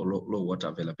rainfall, low water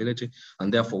availability.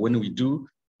 And therefore, when we do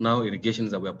now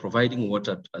irrigations, that we are providing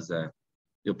water as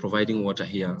you're providing water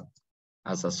here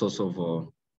as a source of,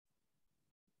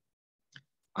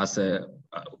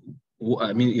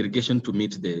 irrigation to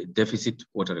meet the deficit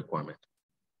water requirement.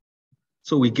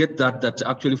 So we get that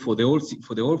actually for the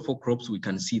all 4 crops, we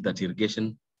can see that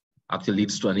irrigation actually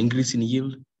leads to an increase in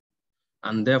yield.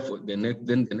 And therefore, the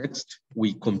next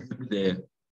we compute the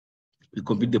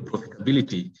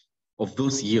profitability of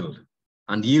those yield.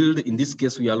 And yield, in this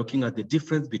case, we are looking at the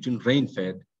difference between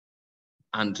rain-fed,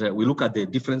 and we look at the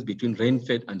difference between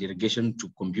rain-fed and irrigation to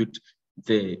compute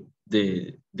the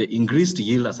increased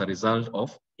yield as a result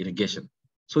of irrigation.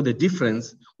 So the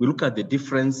difference, we look at the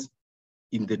difference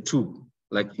in the 2.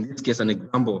 Like in this case, an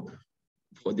example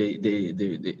for the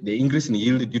increase in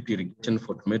yield due to irrigation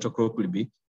for tomato crop will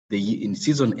be in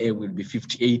season A will be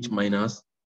 58 minus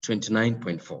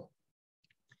 29.4.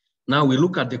 Now we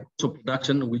look at the cost of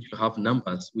production, which we have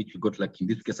numbers, which we got, like in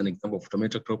this case, an example of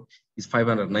tomato crop is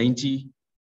 $590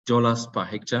 per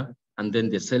hectare. And then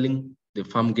the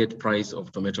farm gate price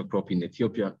of tomato crop in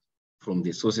Ethiopia from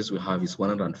the sources we have is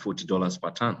 $140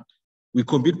 per ton. We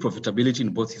compute profitability in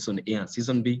both season A and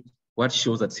season B. What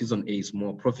shows that season A is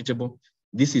more profitable?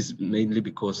 This is mainly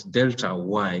because delta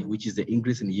Y, which is the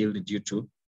increase in yield due to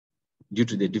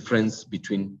the difference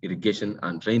between irrigation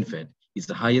and rain-fed, is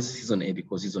the highest season A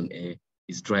because season A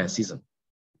is drier season.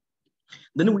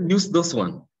 Then we use this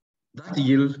one, that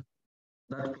yield,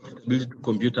 that profitability to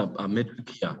compute a metric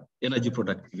here, energy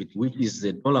productivity, which is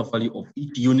the dollar value of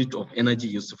each unit of energy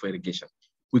used for irrigation.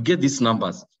 We get these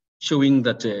numbers showing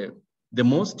that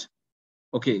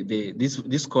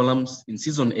these columns in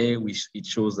season A, it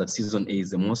shows that season A is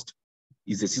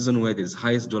the season where there's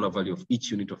highest dollar value of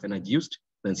each unit of energy used.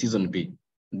 Then season B,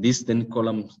 this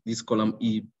column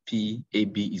E, P, A,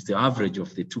 B is the average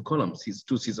of the 2 columns, these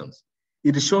 2 seasons.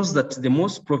 It shows that the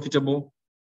most profitable,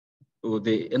 or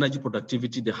the energy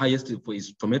productivity, the highest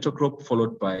is tomato crop,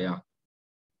 followed by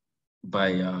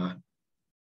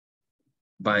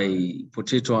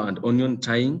potato and onion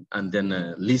tying, and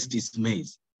then least is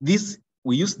maize.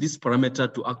 We use this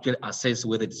parameter to actually assess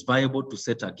whether it's viable to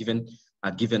set a given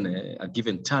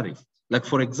tariff. Like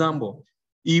for example,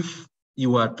 if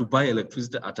you are to buy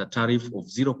electricity at a tariff of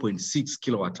 0.6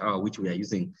 kilowatt hour, which we are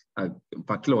using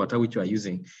per kilowatt hour, which we are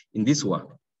using in this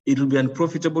work, it will be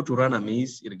unprofitable to run a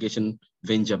maize irrigation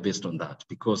venture based on that,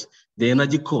 because the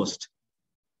energy cost,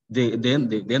 the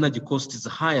energy cost is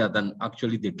higher than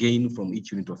actually the gain from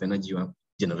each unit of energy you are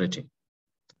generating.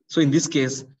 So in this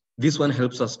case, this one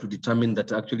helps us to determine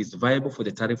that actually it's viable for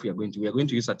the tariff we are going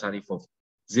to use a tariff of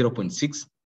 0.6,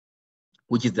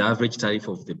 which is the average tariff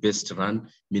of the best run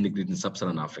mini grid in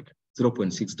sub-Saharan Africa,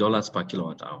 $0.6 per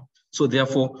kilowatt hour. So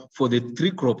therefore, for the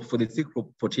three crop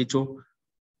potato,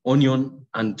 onion,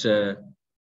 and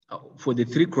for the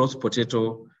 3 crops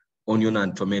potato, onion,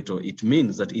 and tomato, it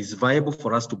means that it's viable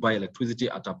for us to buy electricity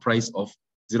at a price of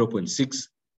 $0.6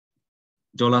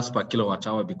 per kilowatt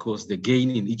hour, because the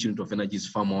gain in each unit of energy is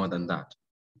far more than that.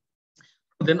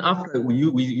 Then after we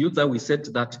use that, we set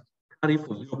that tariff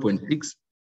of 0.6.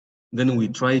 Then we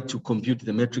try to compute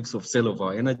the metrics of sale of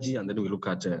our energy, and then we look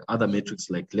at other metrics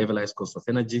like levelized cost of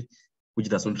energy, which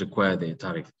does not require the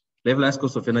tariff. Levelized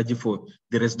cost of energy for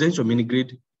the residential mini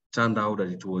grid turned out that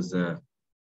it was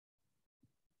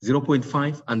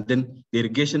 0.5, and then the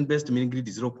irrigation-based mini grid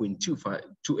is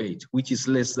 0.28, which is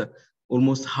less than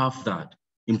almost half that,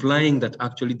 implying that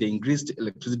actually the increased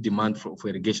electricity demand for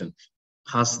irrigation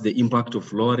has the impact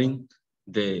of lowering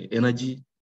the energy,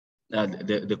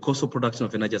 the cost of production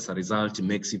of energy. As a result, it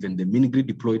makes even the mini grid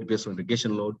deployed based on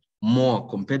irrigation load more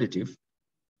competitive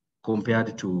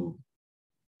compared to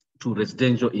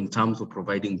residential in terms of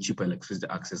providing cheaper electricity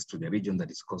access to the region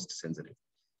that is cost sensitive.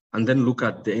 And then look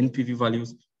at the NPV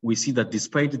values. We see that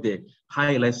despite the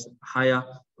higher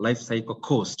life cycle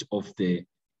cost of the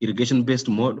irrigation-based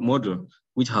model,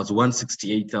 which has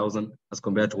 168,000 as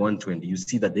compared to 120, you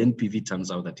see that the NPV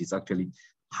turns out that it's actually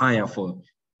higher for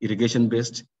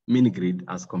irrigation-based mini-grid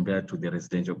as compared to the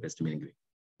residential-based mini-grid.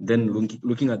 Then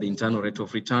looking at the internal rate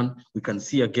of return, we can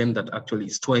see again that actually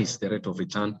it's twice the rate of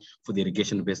return for the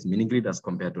irrigation-based mini-grid as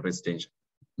compared to residential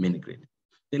mini-grid.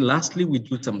 Then lastly, we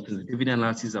do some sensitivity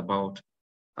analysis around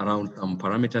some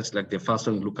parameters, like the first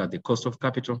one, we look at the cost of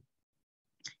capital.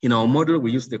 In our model,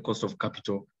 we use the cost of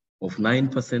capital of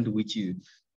 9%,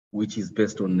 which is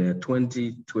based on the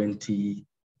 2020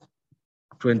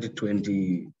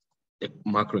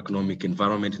 macroeconomic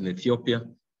environment in Ethiopia.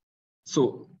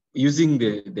 So using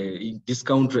the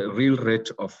discount real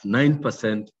rate of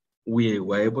 9%, we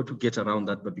were able to get around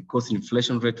that, but because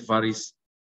inflation rate varies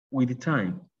with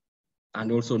time,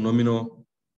 and also nominal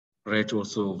rate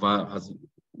also has,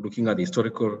 looking at the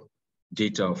historical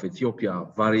data of Ethiopia,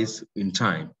 varies in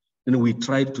time. Then we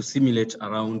tried to simulate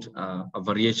around a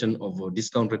variation of a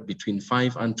discount rate between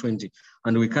 5 and 20.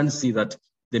 And we can see that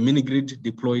the mini-grid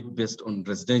deployed based on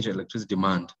residential electricity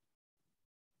demand,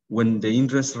 when the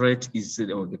interest rate is,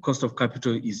 or the cost of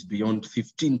capital is beyond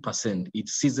 15%, it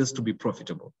ceases to be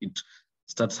profitable. It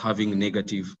starts having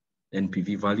negative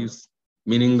NPV values,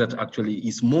 meaning that actually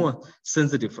it's more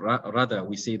sensitive. Rather,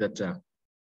 we say that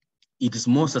it is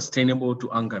more sustainable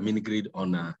to anchor mini-grid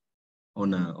on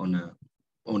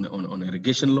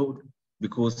irrigation load,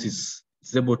 because it's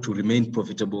able to remain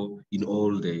profitable in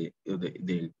all the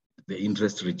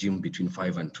interest regime between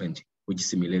 5 and 20, which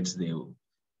simulates the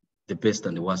best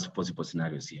and the worst possible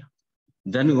scenarios here.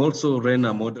 Then we also ran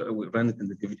a model, we ran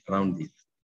sensitivity around the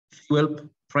fuel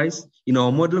price. In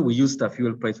our model, we used a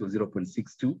fuel price of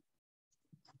 0.62,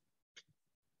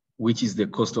 which is the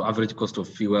average cost of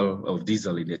fuel of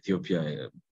diesel in Ethiopia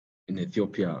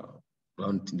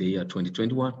around the year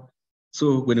 2021.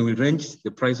 So when we range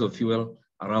the price of fuel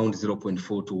around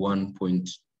 0.4 to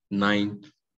 1.9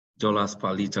 dollars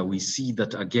per liter, we see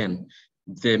that again,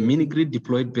 the mini-grid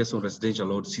deployed based on residential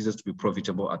load ceases to be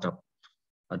profitable at a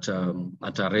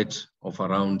rate of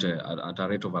around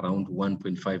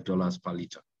 1.5 dollars per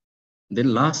liter.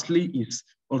 Then lastly is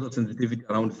also sensitivity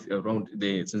around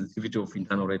the sensitivity of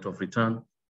internal rate of return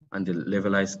and the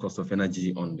levelized cost of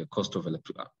energy on the cost of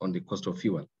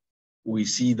fuel. We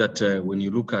see that when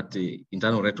you look at the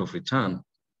internal rate of return,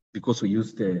 because we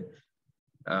use the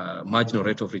marginal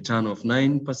rate of return of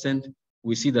 9%,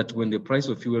 we see that when the price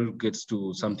of fuel gets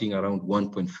to something around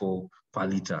 1.4 per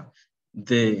liter,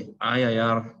 the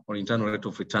IRR, or internal rate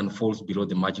of return, falls below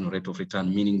the marginal rate of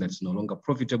return, meaning that it's no longer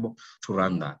profitable to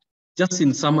run that. Just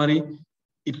in summary,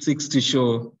 it seeks to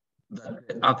show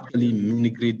that actually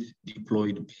mini-grid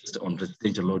deployed based on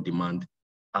residential load demand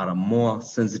are more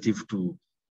sensitive to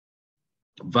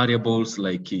variables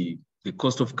like the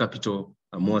cost of capital,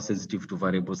 are more sensitive to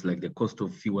variables like the cost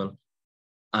of fuel,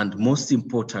 and most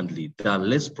importantly, they are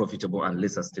less profitable and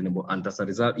less sustainable. And as a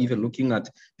result, even looking at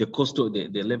the cost of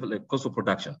the level of cost of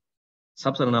production,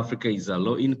 Sub-Saharan Africa is a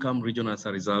low-income region. As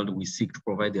a result, we seek to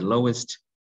provide the lowest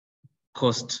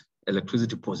cost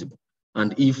electricity possible.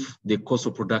 And if the cost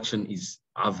of production is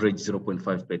average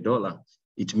 0.5 per dollar,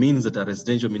 it means that a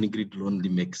residential mini-grid will only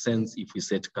make sense if we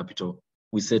set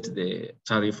the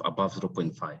tariff above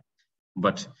 0.5.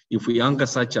 But if we anchor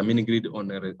such a mini-grid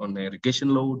on irrigation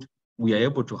load, we are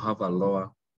able to have a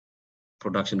lower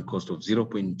production cost of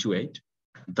 0.28.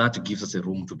 That gives us a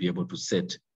room to be able to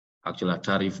set actually a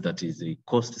tariff that is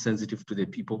cost sensitive to the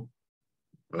people,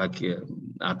 like a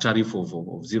tariff of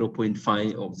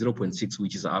 0.5 or 0.6,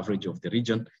 which is the average of the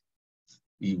region.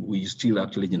 We still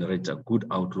actually generate a good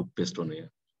outlook based on a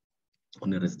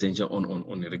residential,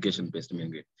 on irrigation-based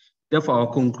mini-grid. Therefore, our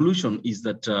conclusion is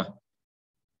that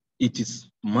it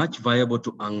is much viable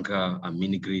to anchor a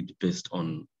mini-grid based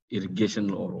on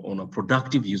irrigation or on a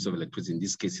productive use of electricity, in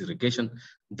this case irrigation,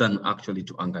 than actually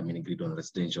to anchor mini-grid on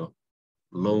residential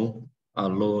low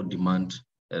demand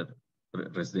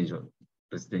residential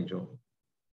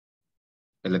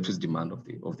electricity demand of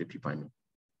the people. I mean.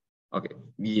 Okay,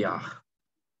 yeah.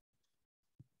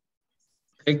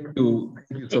 Thank you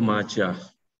so much. Thank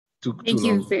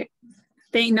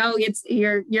you. No,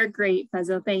 you're great,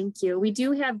 Fhazhil. Thank you. We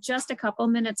do have just a couple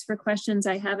minutes for questions.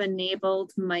 I have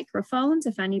enabled microphones.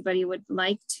 If anybody would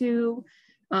like to,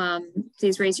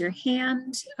 please raise your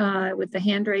hand with the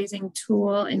hand raising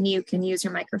tool, and you can use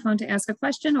your microphone to ask a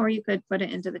question, or you could put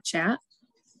it into the chat.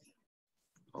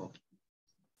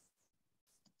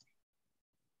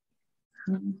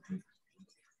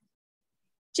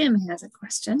 Jim has a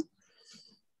question.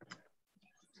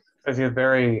 It's a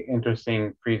very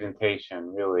interesting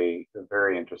presentation, really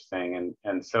very interesting.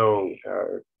 And so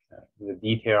the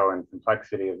detail and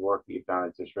complexity of work that you've done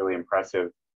is just really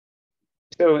impressive.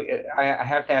 So I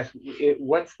have to ask,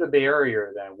 what's the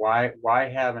barrier then? Why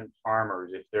haven't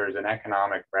farmers, if there's an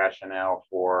economic rationale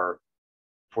for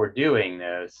doing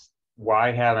this,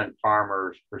 why haven't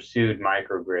farmers pursued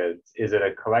microgrids? Is it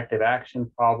a collective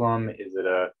action problem? Is it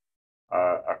a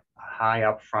high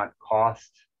upfront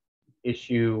cost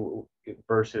issue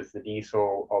versus the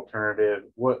diesel alternative?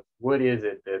 What is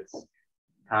it that's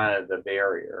kind of the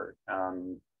barrier?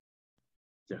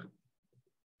 Yeah.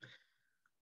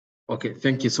 Okay,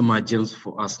 thank you so much, James,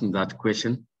 for asking that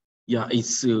question. Yeah,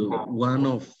 it's one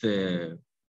of the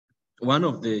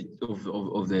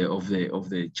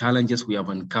challenges we have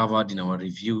uncovered in our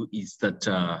review is that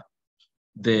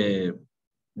there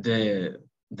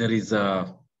is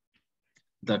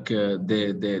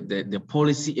the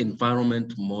policy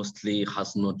environment mostly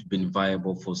has not been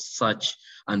viable for such,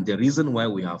 and the reason why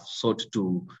we have sought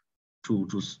to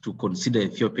consider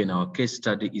Ethiopia in our case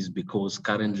study is because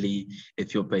currently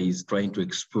Ethiopia is trying to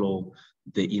explore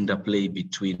the interplay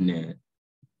between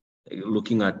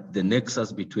looking at the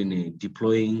nexus between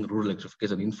deploying rural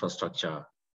electrification infrastructure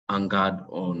anchored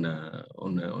on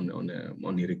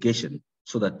irrigation,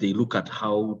 so that they look at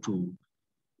how to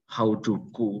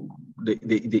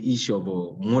the issue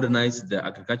of modernize the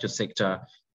agriculture sector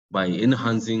by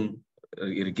enhancing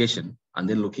irrigation, and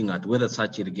then looking at whether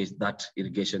such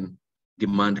irrigation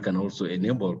demand can also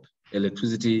enable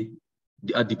electricity,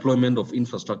 deployment of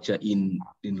infrastructure in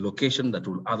location that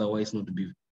will otherwise not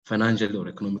be financially or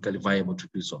economically viable to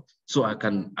do so. So I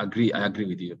agree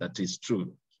with you that it's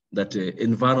true that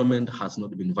environment has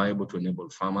not been viable to enable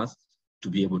farmers to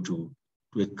be able to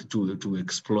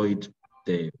exploit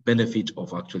the benefit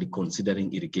of actually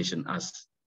considering irrigation as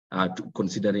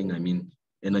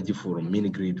energy for mini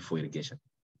grid for irrigation.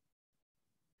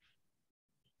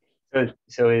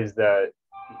 So is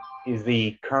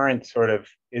the current sort of,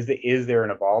 is there an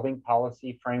evolving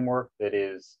policy framework that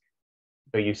is,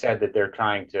 so you said that they're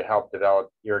trying to help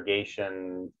develop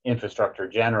irrigation infrastructure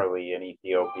generally in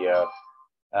Ethiopia.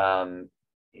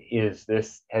 Has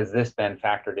this been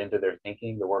factored into their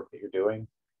thinking, the work that you're doing?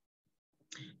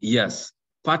 Yes,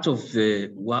 part of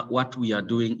what we are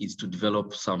doing is to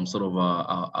develop some sort of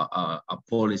a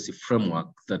policy framework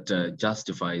that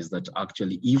justifies that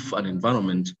actually if an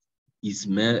environment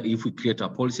if we create a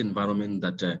policy environment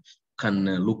that can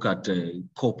look at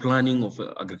co-planning of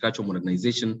agricultural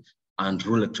modernization and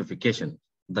rural electrification,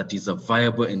 that is a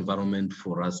viable environment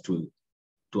for us to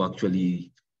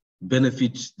actually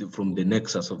benefit from the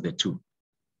nexus of the two.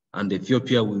 And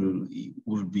Ethiopia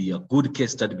will be a good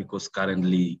case study because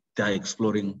currently they're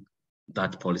exploring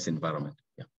that policy environment.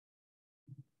 Yeah.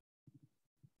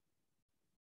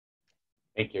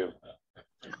 Thank you.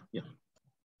 Yeah.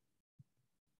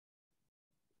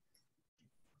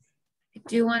 I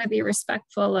do want to be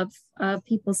respectful of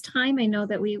people's time. I know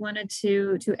that we wanted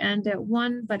to end at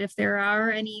 1, but if there are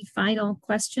any final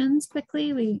questions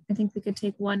quickly, I think we could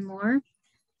take one more.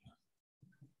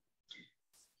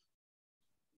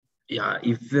 Yeah,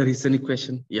 if there is any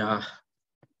question, yeah.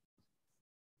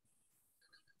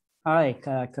 Hi,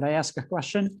 could I ask a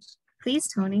question? Please,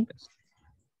 Tony.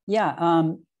 Yeah,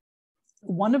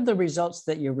 one of the results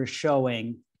that you were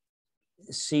showing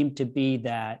seemed to be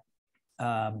that,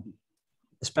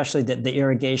 especially that the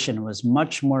irrigation was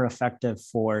much more effective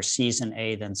for season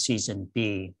A than season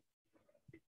B.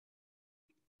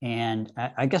 And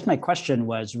I guess my question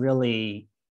was really,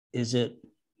 is it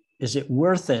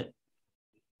worth it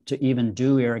to even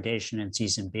do irrigation in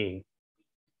season B?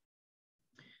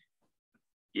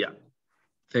 Yeah,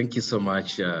 thank you so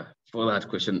much for that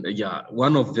question. Yeah,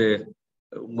 one of the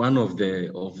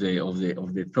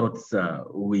thoughts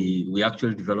we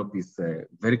actually developed is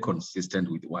very consistent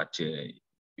with what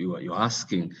you're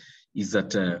asking, is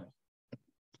that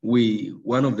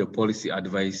one of the policy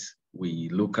advice we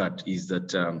look at is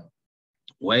that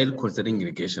while considering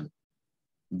irrigation,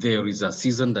 there is a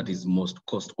season that is most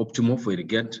cost optimal for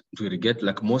to irrigate.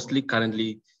 Like mostly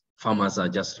currently, farmers are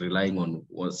just relying on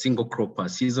a single crop per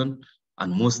season,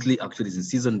 and mostly actually is in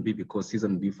season B, because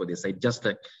season B for the site, just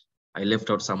like I left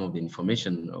out some of the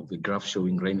information of the graph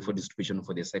showing rainfall distribution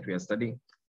for the site we are studying,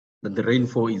 that the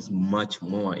rainfall is much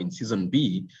more in season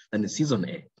B than in season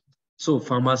A. So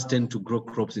farmers tend to grow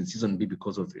crops in season B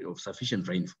because of sufficient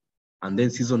rainfall. And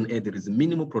then season A, there is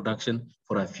minimal production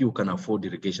for a few can afford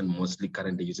irrigation, mostly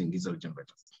currently using diesel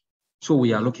generators. So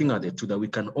we are looking at the two that we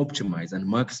can optimize and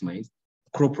maximize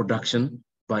crop production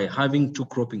by having 2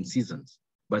 cropping seasons.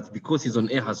 But because season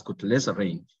A has got lesser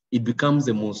rain, it becomes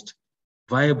the most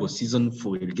viable season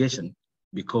for irrigation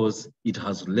because it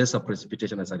has lesser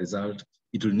precipitation. As a result,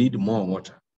 it will need more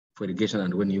water. for irrigation.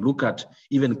 And when you look at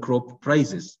even crop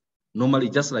prices, normally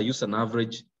just I use an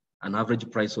average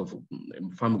price of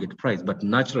farm gate price, but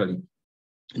naturally,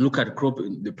 look at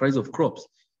the price of crops.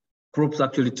 Crops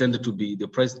actually the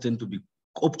price tend to be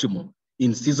optimal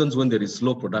in seasons when there is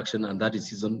low production, and that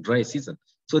is dry season.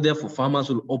 So therefore, farmers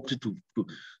will opt to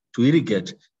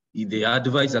irrigate. They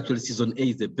advise actually season A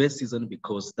is the best season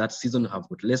because that season have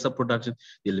got lesser production.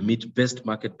 They'll meet best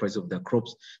market price of their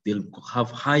crops. They'll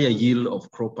have higher yield of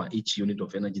crop per each unit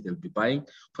of energy they'll be buying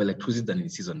for electricity than in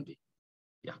season B.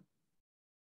 Yeah.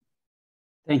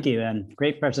 Thank you, and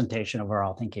great presentation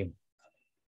overall. Thank you.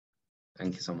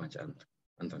 Thank you so much,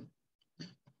 Anton.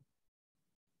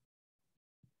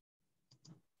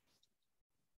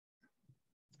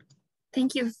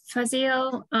 Thank you,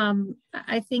 Fhazhil.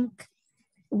 I think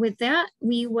with that,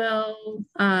 we will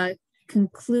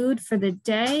conclude for the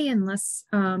day unless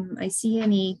I see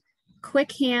any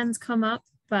quick hands come up.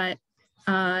 But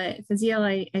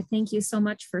Fhazhil, I thank you so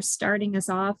much for starting us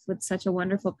off with such a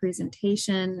wonderful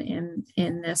presentation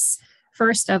in this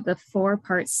first of the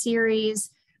 4-part series.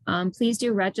 Please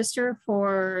do register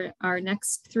for our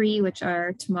next 3, which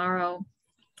are tomorrow,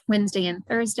 Wednesday, and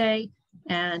Thursday.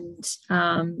 And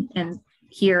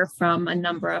hear from a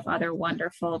number of other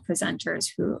wonderful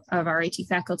presenters of RIT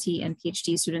faculty and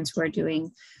PhD students who are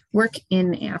doing work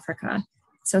in Africa.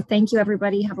 So thank you,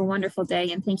 everybody. Have a wonderful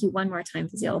day. And thank you one more time,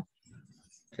 Fhazhil.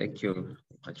 Thank you.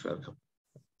 Much welcome.